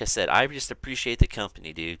good. Like I said, I just appreciate the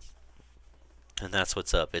company, dude. And that's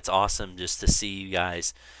what's up. It's awesome just to see you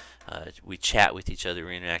guys. We chat with each other,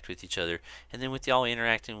 we interact with each other, and then with y'all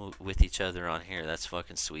interacting with each other on here, that's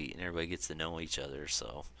fucking sweet, and everybody gets to know each other.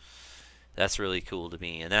 So that's really cool to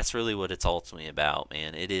me, and that's really what it's ultimately about,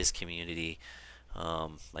 man. It is community.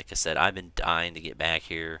 Like I said, I've been dying to get back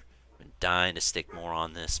here, been dying to stick more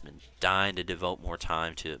on this, been dying to devote more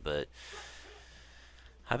time to it, but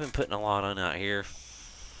I've been putting a lot on out here,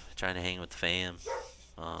 trying to hang with the fam,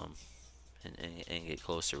 and get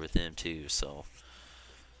closer with them too. So,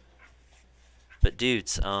 but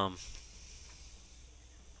dudes,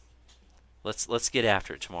 let's get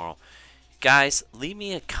after it tomorrow, guys. Leave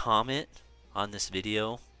me a comment on this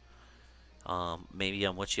video, maybe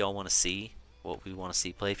on what y'all want to see, what we want to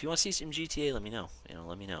see play. If you want to see some GTA, let me know. You know,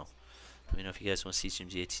 let me know if you guys want to see some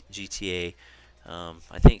GTA.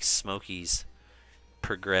 I think Smokey's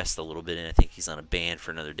progressed a little bit, and I think he's on a ban for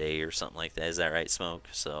another day or something like that. Is that right, Smoke?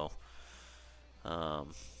 So, but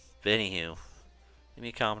anywho, leave me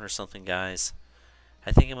a comment or something, guys.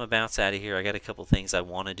 I think I'm gonna bounce out of here. I got a couple things I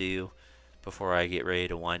want to do before I get ready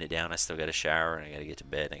to wind it down. I still got to shower, and I got to get to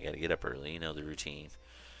bed, and I got to get up early. You know the routine.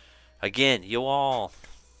 Again, you all,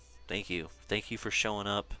 thank you for showing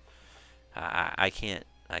up. I can't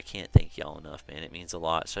thank y'all enough, man. It means a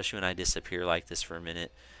lot, especially when I disappear like this for a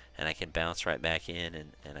minute, and I can bounce right back in,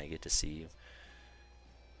 and I get to see you.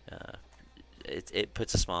 It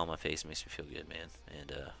puts a smile on my face, makes me feel good, man.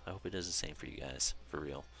 And I hope it does the same for you guys, for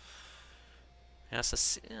real.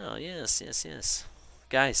 Yes, yes.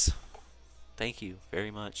 Guys, thank you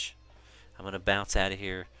very much. I'm going to bounce out of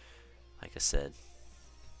here. Like I said,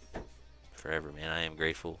 forever, man. I am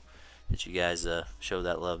grateful that you guys show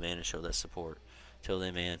that love, man, and show that support. Till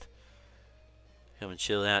then, man, come and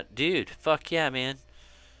chill out. Dude, fuck yeah, man.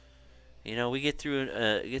 You know, we get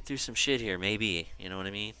through some shit here, maybe. You know what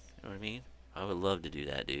I mean? You know what I mean? I would love to do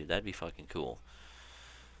that, dude. That'd be fucking cool.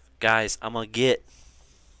 Guys, I'm going to get...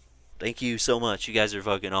 Thank you so much. You guys are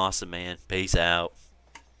fucking awesome, man. Peace out.